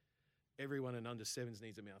 hey, everyone in under sevens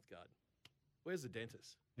needs a mouth guard. Where's the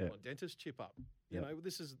dentist? Yeah. Well, dentist, chip up. You know,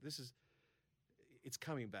 this is it's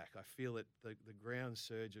coming back. I feel that the ground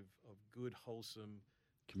surge of good, wholesome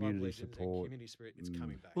Community club legends support. and community spirit, it's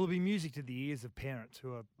coming back. Will it be music to the ears of parents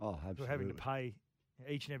who are Oh, who are having to absolutely.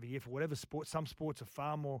 pay each and every year for whatever sport. Some sports are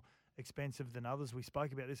far more expensive than others. We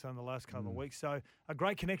spoke about this on the last couple of weeks. So a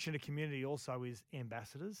great connection to community also is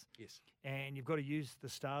ambassadors. Yes. And you've got to use the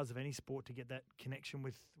stars of any sport to get that connection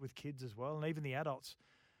with kids as well, and even the adults.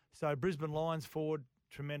 So Brisbane Lions forward,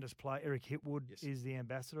 tremendous play. Eric Hitwood is the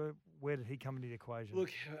ambassador. Where did he come into the equation? Look,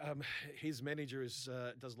 his manager does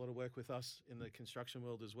a lot of work with us in the construction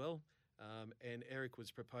world as well. And Eric was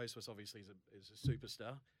proposed to us, obviously, as a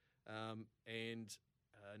superstar. And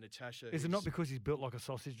Natasha. Is it not because he's built like a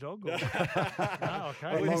sausage dog? Or? No, okay.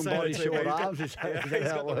 I wouldn't say that to him. short arms, is that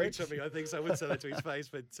He's how got it the reach works? on me, I think, so I wouldn't say that to his face.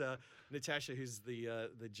 But Natasha, who's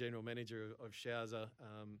the general manager of Shauza,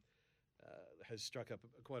 has struck up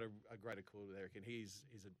quite a great accord with Eric. And he's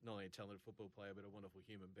not only a talented football player, but a wonderful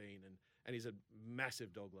human being. And he's a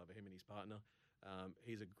massive dog lover, him and his partner.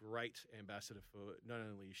 He's a great ambassador for not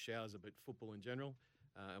only Shauza, but football in general.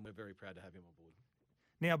 And we're very proud to have him on board.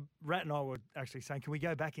 Now, Rat and I were actually saying, can we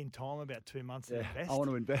go back in time about 2 months and invest? I want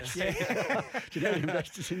to invest. Yeah. Do you know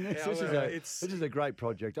investors in this? Yeah, This, well, this is a great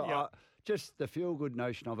project. Yeah. Just the feel-good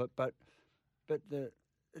notion of it, but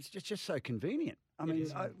it's just so convenient. I mean,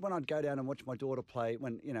 when I'd go down and watch my daughter play,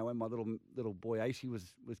 when my little boy AC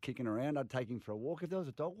was kicking around, I'd take him for a walk. If there was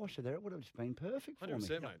a dog washer there, it would have just been perfect for 100%,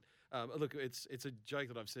 me. mate. Look, it's a joke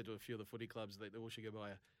that I've said to a few of the footy clubs that they all should go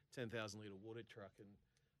buy a 10,000 litre water truck and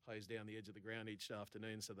hose down the edge of the ground each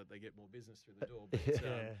afternoon so that they get more business through the door. But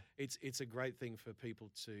it's a great thing for people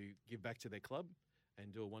to give back to their club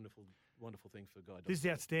and do a wonderful thing for guide dogs. This is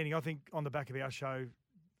outstanding. I think on the back of our show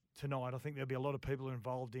tonight, I think there'll be a lot of people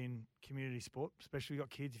involved in community sport, especially if you've got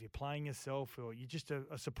kids. If you're playing yourself or you're just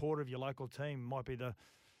a supporter of your local team, might be the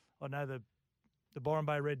Byron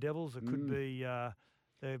Bay Red Devils. It could be the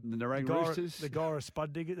Nerang Roosters, the Gora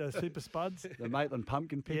Spud Digger, the Super Spuds, the Maitland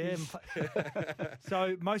Pumpkin Pickers. Yeah.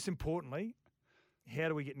 So most importantly, how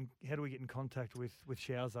do we get in contact with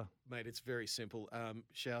Shauza? Mate, it's very simple.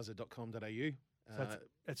 Shauza.com.au. So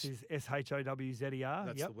that's his SHOWZER.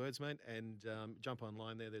 That's the words, mate. And jump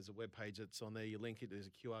online there. There's a web page that's on there. You link it. There's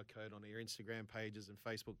a QR code on your Instagram pages and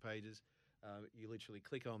Facebook pages. You literally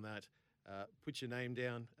click on that, put your name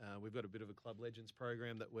down. We've got a bit of a Club Legends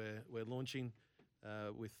program that we're launching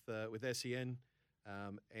with SEN,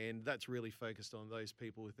 and that's really focused on those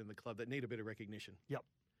people within the club that need a bit of recognition. Yep.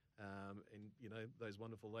 And those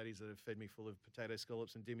wonderful ladies that have fed me full of potato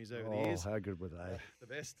scallops and dimmies over the years. Oh, how good were they? The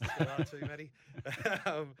best. Still are too, Matty.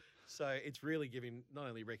 So it's really giving not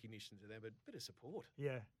only recognition to them, but a bit of support.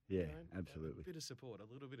 Yeah. Yeah, absolutely. A bit of support, a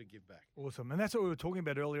little bit of give back. Awesome. And that's what we were talking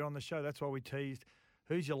about earlier on the show. That's why we teased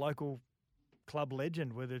who's your local club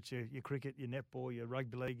legend, whether it's your cricket, your netball, your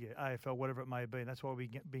rugby league, your AFL, whatever it may be. That's why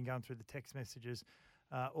we've been going through the text messages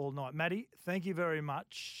all night. Matty, thank you very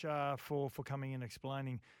much for coming and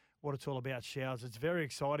explaining what it's all about, Shauza. It's very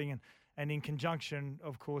exciting, and in conjunction,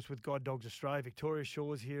 of course, with Guide Dogs Australia. Victoria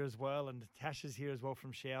Shaw's here as well, and Tasha's here as well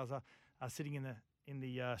from Shauza, sitting in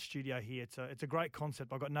the studio here. It's a great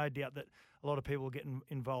concept. I've got no doubt that a lot of people will get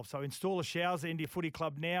involved. So install a Shauza into your footy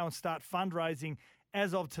club now and start fundraising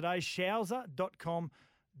as of today.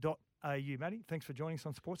 Shauza.com.au. Matty, thanks for joining us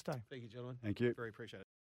on Sportsday. Thank you, gentlemen. Thank you. Very appreciate it.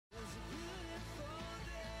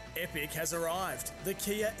 Epic has arrived. The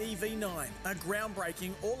Kia EV9, a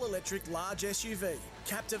groundbreaking all-electric large SUV.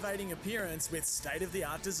 Captivating appearance with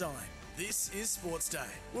state-of-the-art design. This is Sports Day.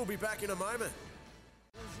 We'll be back in a moment.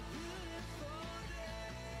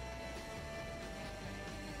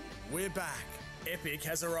 We're back. Epic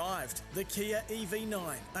has arrived. The Kia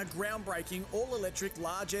EV9, a groundbreaking all-electric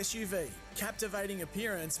large SUV. captivating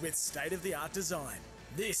appearance with state-of-the-art design.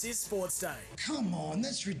 This is Sportsday. Come on,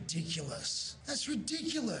 that's ridiculous. That's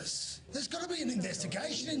ridiculous. There's got to be an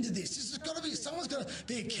investigation into this. This has got to be, someone's got to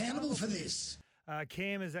be accountable for this.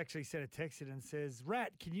 Cam has actually sent a text in and says,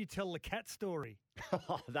 Rat, can you tell the cat story?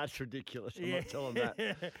 Oh, that's ridiculous. I'm not telling that.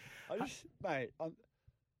 Mate,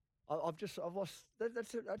 I've lost.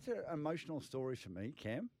 That's an emotional story for me,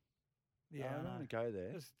 Cam. Yeah, I don't want to go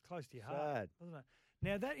there. It's close to your Sad. heart, wasn't it?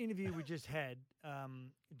 Now, that interview we just had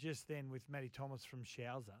just then with Matty Thomas from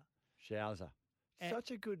Showser.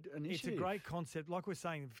 Such a good initiative. It's a great concept. Like we're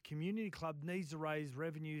saying, if a community club needs to raise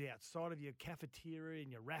revenue outside of your cafeteria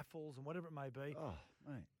and your raffles and whatever it may be. Oh,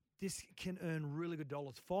 mate. This can earn really good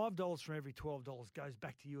dollars. $5 from every $12 goes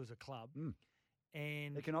back to you as a club.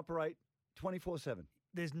 And it can operate 24/7.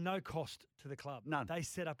 There's no cost to the club. None. They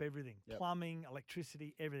set up everything. Yep. Plumbing,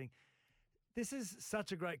 electricity, everything. This is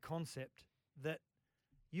such a great concept that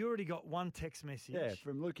you already got one text message. Yeah,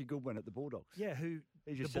 from Lukey Goodwin at the Bulldogs. Yeah, who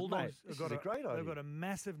He the just said, Bulldogs mate, this have got is a great idea. They've got a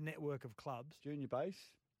massive network of clubs. Junior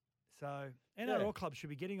base. So NRL clubs should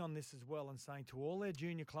be getting on this as well and saying to all their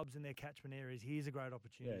junior clubs in their catchment areas, here's a great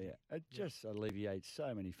opportunity. Yeah. It just alleviates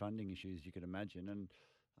so many funding issues you can imagine. And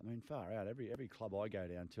I mean, far out. Every club I go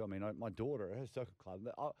down to. I mean, my daughter, her soccer club.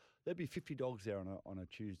 There'd be 50 dogs there on a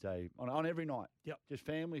Tuesday on every night. Yep. Just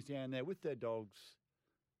families down there with their dogs.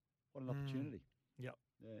 What an opportunity. Yep.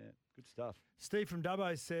 Yeah. Good stuff. Steve from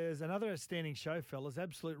Dubbo says, another outstanding show, fellas,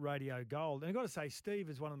 absolute radio gold. And I've got to say,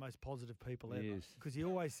 Steve is one of the most positive people ever. He is. Because he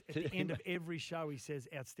always, at the end of every show, he says,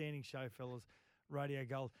 outstanding show, fellas, radio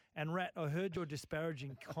gold. And Rat, I heard your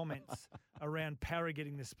disparaging comments around Parra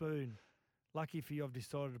getting the spoon. Lucky for you, I've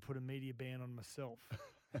decided to put a media ban on myself.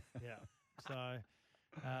 Yeah. So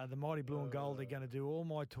the Mighty Blue and Gold are going to do all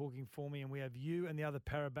my talking for me, and we have you and the other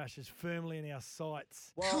Parabashers firmly in our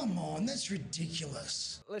sights. Well, come on, that's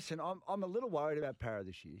ridiculous. Listen, I'm a little worried about Parra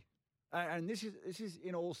this year, and this is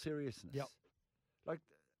in all seriousness. Yep. Like,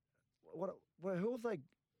 who have they?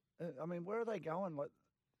 I mean, where are they going? Like,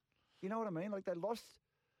 you know what I mean? Like they lost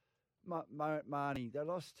Marnie. They've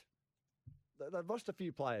lost a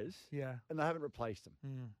few players. Yeah. And they haven't replaced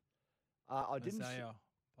them. I didn't. Isaiah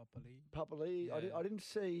Papali. Yeah. I didn't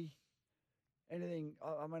see anything.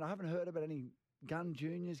 I mean, I haven't heard about any gun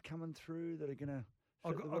juniors coming through that are going to.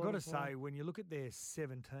 I've got to say, when you look at their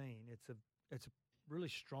 17, it's a really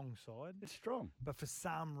strong side. It's strong. But for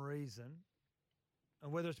some reason,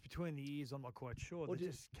 and whether it's between the ears, I'm not quite sure. They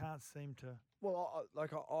just can't seem to. Well,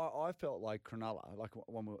 I felt like Cronulla,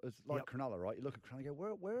 it's like Cronulla, right? You look at Cronulla, and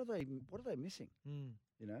go, where are they? What are they missing?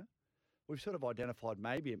 You know, we've sort of identified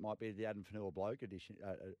maybe it might be the Adam Fanua Blake edition,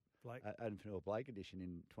 Adam Fanua Blake edition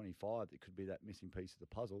in 25 that could be that missing piece of the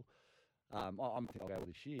puzzle. I think I'll go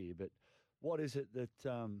with this year, but what is it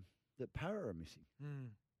that Parra are missing?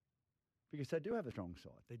 Because they do have a strong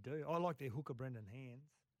side. They do. I like their hooker, Brendan Hands.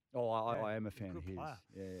 Oh, I am a fan of his. Player.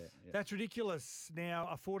 Yeah. That's ridiculous. Now,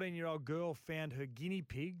 a 14-year-old girl found her guinea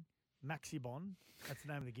pig, Maxibon. That's the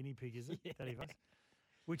name of the guinea pig, is it? Yeah.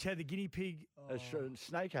 Which had the guinea pig. A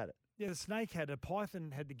snake had it. Yeah, the snake had a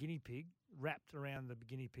python had the guinea pig wrapped around the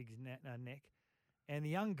guinea pig's neck. And the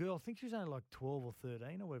young girl, I think she was only like 12 or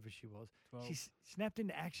 13 or whatever she was. 12. She snapped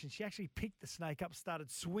into action. She actually picked the snake up,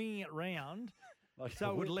 started swinging it round. Like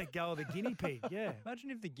so it would let go of the guinea pig, yeah.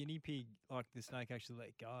 Imagine if the guinea pig, like the snake, actually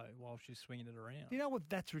let go while she's swinging it around. You know what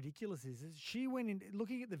that's ridiculous is she went in,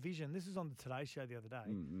 looking at the vision, this was on the Today Show the other day,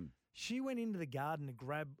 she went into the garden to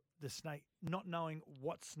grab the snake, not knowing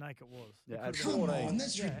what snake it was. Yeah, at Come 14, on,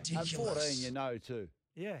 that's ridiculous. At 14, you know too.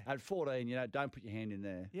 Yeah. At 14, you know, don't put your hand in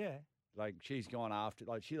there. Yeah. Like she's gone after,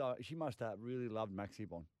 like she must have really loved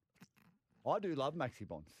Maxibon. I do love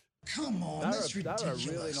Maxibons. Come on, that's ridiculous.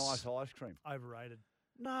 They're a really nice ice cream. Overrated.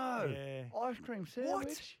 No. Yeah. Ice cream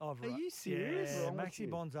sandwich. Are you serious? Yeah, Maxi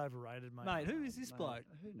Bond's overrated, mate. Mate, who is this bloke?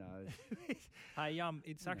 Who knows? Hey,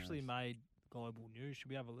 it's actually made global news.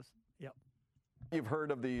 Should we have a listen? Yep. You've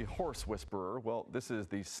heard of the horse whisperer. Well, this is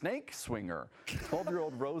the snake swinger.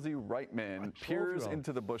 12-year-old Rosie Reitman peers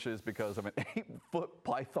into the bushes because of an 8-foot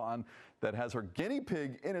python that has her guinea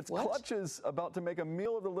pig in its clutches, about to make a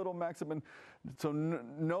meal of the little Maximum. So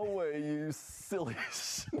no way, you silly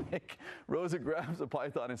snake. Rosie grabs the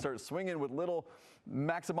python and starts swinging with little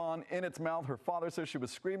Maximon in its mouth. Her father says she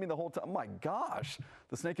was screaming the whole time. Oh my gosh.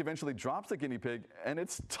 The snake eventually drops the guinea pig and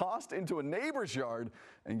it's tossed into a neighbor's yard.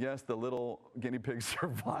 And yes, the little guinea pig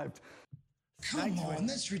survived. Come on,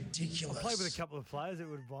 that's ridiculous. I played with a couple of players that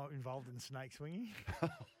were involved in snake swinging.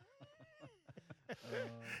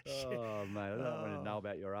 Oh, mate, I don't want to know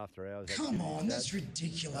about your after hours. Come on, that's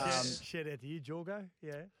ridiculous. Shout out to you, Jorgo.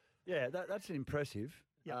 Yeah. Yeah, that's impressive.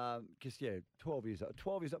 Yep. Because 12 years old.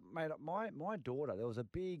 12 years old, mate. My daughter, there was a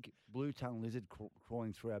big blue-tongued lizard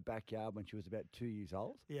crawling through our backyard when she was about 2 years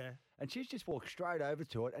old. Yeah. And she's just walked straight over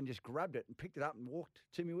to it and just grabbed it and picked it up and walked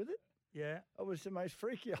to me with it. Yeah. It was the most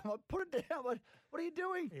freaky. I'm like, put it down. What are you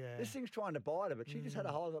doing? Yeah. This thing's trying to bite her, but she just had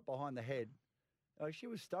a hold of it behind the head. Oh, she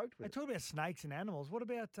was stoked with They it. talk about snakes and animals. What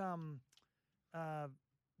about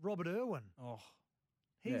Robert Irwin? Oh,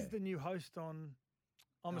 He's the new host on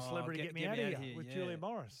I'm a Celebrity, Get Me Out of Here with Julia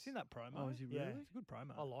Morris. Seen that promo? Oh, is he really? Yeah. It's a good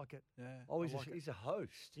promo. I like it. Yeah. Oh, I like it. he's a host.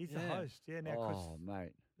 He's the host. Yeah, now Chris. Oh,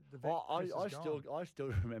 mate. the vet, Chris is gone. I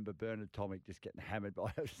still remember Bernard Tomic just getting hammered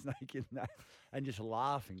by a snake in that and just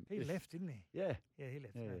laughing. He left, didn't he? Yeah. Yeah, he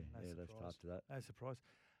left. Yeah, No that's surprise. after that. No surprise.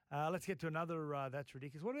 Let's get to another That's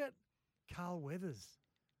Ridiculous. What about Carl Weathers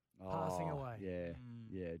passing Oh, away? Yeah,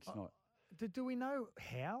 yeah, it's not. Do we know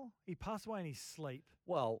how? He passed away in his sleep.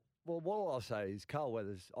 Well, what I'll say is Carl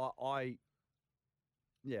Weathers. I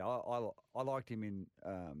liked him in.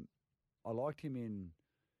 I liked him in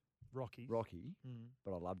Rocky.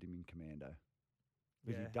 But I loved him in Commando.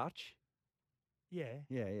 Was he Yeah. Dutch? Yeah.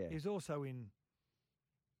 Yeah. He was also in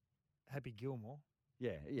Happy Gilmore.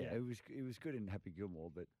 Yeah. Yeah. He was good in Happy Gilmore,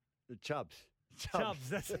 but the Chubbs. Chubbs,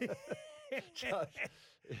 that's it. Chubbs.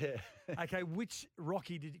 Yeah. Okay, which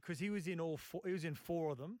Rocky did? Because he was in all four. He was in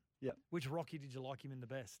four of them. Yep. Which Rocky did you like him in the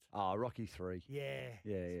best? Rocky 3. Yeah.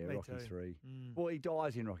 Yeah, me Rocky too. 3. Mm. Well, he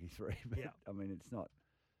dies in Rocky 3, but Yeah. I mean, it's not,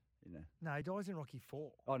 No, he dies in Rocky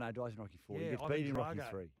 4. Oh, no, he dies in Rocky 4. Yeah, he gets Ivan beat in Rocky Drago.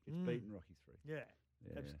 3. Gets Mm. beat in Rocky 3. Yeah.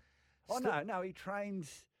 Yeah. Abs- Oh, Still- no, he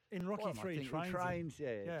trains. In Rocky what am I 3, he thinking? trains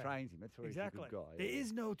him. He trains him. That's why Exactly. he's a good guy. There yeah.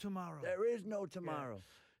 is no tomorrow. There is no tomorrow.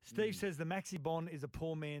 Steve says the Maxi Bon is a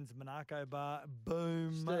poor man's Monaco bar.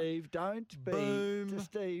 Boom. Steve, don't be Boom.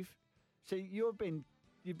 Steve. See, you've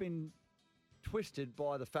been twisted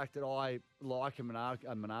by the fact that I like a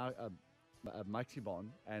Maxi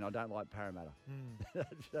Bon and I don't like Parramatta.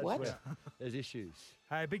 That's What? where there's issues.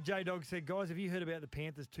 Hey, Big J Dog said, guys, have you heard about the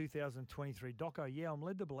Panthers 2023 doco? Yeah, I'm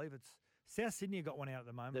led to believe it's South Sydney have got one out at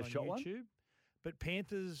the moment They've on shot one? YouTube. But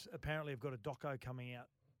Panthers apparently have got a doco coming out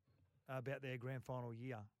about their grand final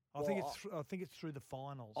year. I think it's through the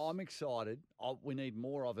finals. I'm excited. We need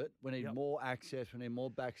more of it. We need more access. We need more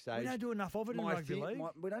backstage. We don't do enough of it in rugby league.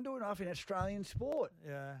 We don't do enough in Australian sport.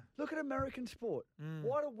 Yeah. Look at American sport.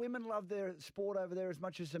 Why do women love their sport over there as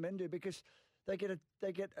much as the men do? Because they get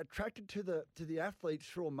attracted to the athletes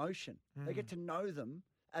through emotion. They get to know them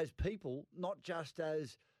as people, not just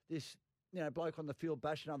as this bloke on the field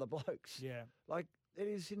bashing other blokes. Yeah. Like, it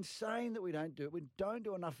is insane that we don't do it. We don't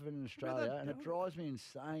do enough of it in Australia, and it drives me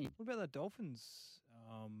insane. What about the Dolphins?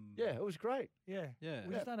 Yeah, it was great. Yeah. Yeah.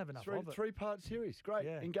 We just don't have enough of it. Three-part series. Great.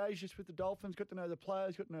 Yeah. Engaged us with the Dolphins, got to know the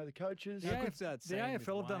players, got to know the coaches. The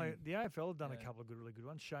AFL have done a couple of really good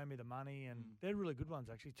ones. Show Me the Money, and they're really good ones,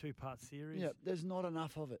 actually. 2-part series. Yeah, there's not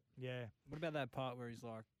enough of it. Yeah. What about that part where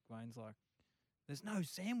Wayne's like, there's no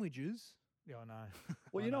sandwiches? Yeah, I know.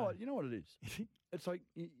 Well, you know what it is? It's like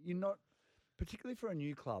you're not, particularly for a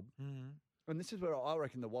new club, and this is where I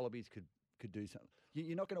reckon the Wallabies could do something.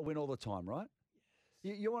 You're not going to win all the time, right?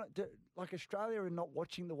 You want to, like Australia are not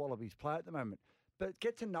watching the Wallabies play at the moment, but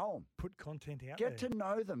get to know them. Put content out Get there. to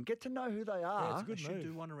know them. Get to know who they are. Yeah, it's a good Should move.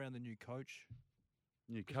 do one around the new coach.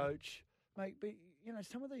 New coach. Mate, but,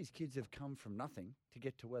 some of these kids have come from nothing to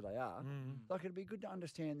get to where they are. Like, it'd be good to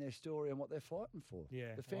understand their story and what they're fighting for. Yeah,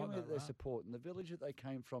 The I like family that that, they're right. supporting, the village that they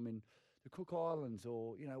came from in the Cook Islands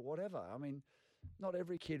or, whatever. I mean, not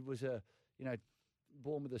every kid was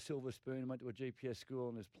born with a silver spoon and went to a GPS school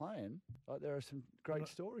and is playing. Like, there are some great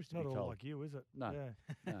stories to Not be all told. like you, is it? No.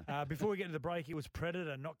 Yeah. No. Before we get to the break, it was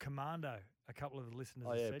Predator, not Commando. A couple of the listeners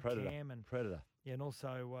Oh, have yeah, said Predator. Cam and Predator. Yeah, and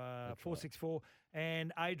also 464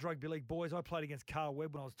 and Age Rugby League boys. I played against Carl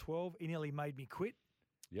Webb when I was 12. He nearly made me quit.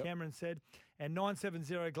 Yep. Cameron said. And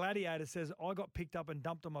 970 Gladiator says, I got picked up and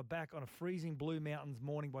dumped on my back on a freezing Blue Mountains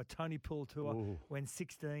morning by Tony Pullatua when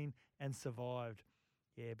 16 and survived.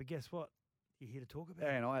 Yeah, but guess what? You're here to talk about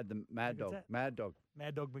Yeah, it. and I had the Mad Look Dog. at that. Mad Dog.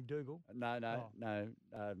 Mad Dog McDougal. No.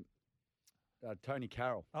 Tony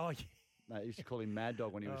Carroll. Oh, yeah. No, he used to call him Mad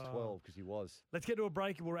Dog when he was Oh. 12 because he was. Let's get to a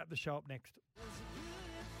break and we'll wrap the show up next.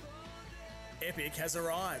 Epic has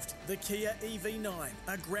arrived. The Kia EV9,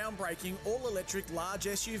 a groundbreaking all-electric large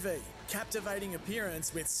SUV, captivating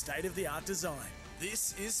appearance with state-of-the-art design.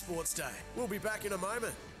 This is Sports Day. We'll be back in a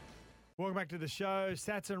moment. Welcome back to the show.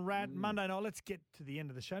 Sats and Rat, Monday night. Let's get to the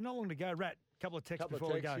end of the show. Not long to go. Rat, couple of texts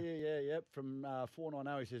before we go. Here, from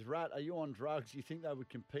 490. He says, Rat, are you on drugs? You think they would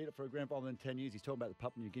compete for a grand final in 10 years? He's talking about the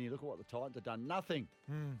Papua New Guinea. Look at what the Titans have done. Nothing.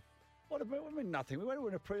 What do you mean nothing? We went to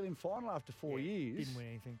win a prelim final after 4 years. Didn't win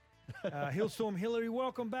anything. Hillstorm Hillary,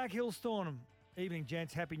 welcome back, Hillstorm. Evening,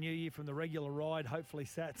 gents. Happy New Year from the regular ride. Hopefully,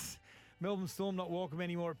 Sats. Melbourne Storm not welcome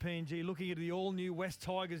anymore at PNG. Looking at the all-new West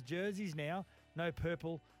Tigers jerseys now. No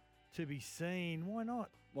purple to be seen. Why not?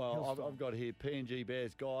 Well, I've got here PNG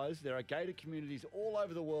Bears. Guys, there are gated communities all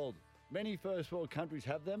over the world. Many first world countries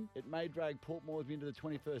have them. It may drag Port Moresby into the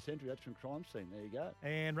 21st century. That's from Crime Scene. There you go.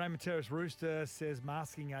 And Raymond Terrace Rooster says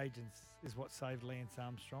masking agents is what saved Lance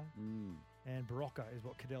Armstrong. And Barocca is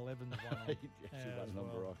what Cadell Evans won on. He actually won on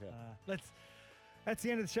Barocca. That's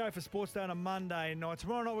the end of the show for Sports Day on a Monday night.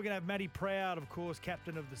 Tomorrow night we're going to have Matty Proud, of course,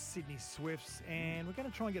 captain of the Sydney Swifts. And we're going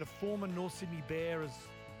to try and get a former North Sydney Bear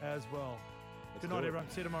as well. Good night, everyone.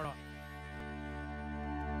 See you tomorrow night.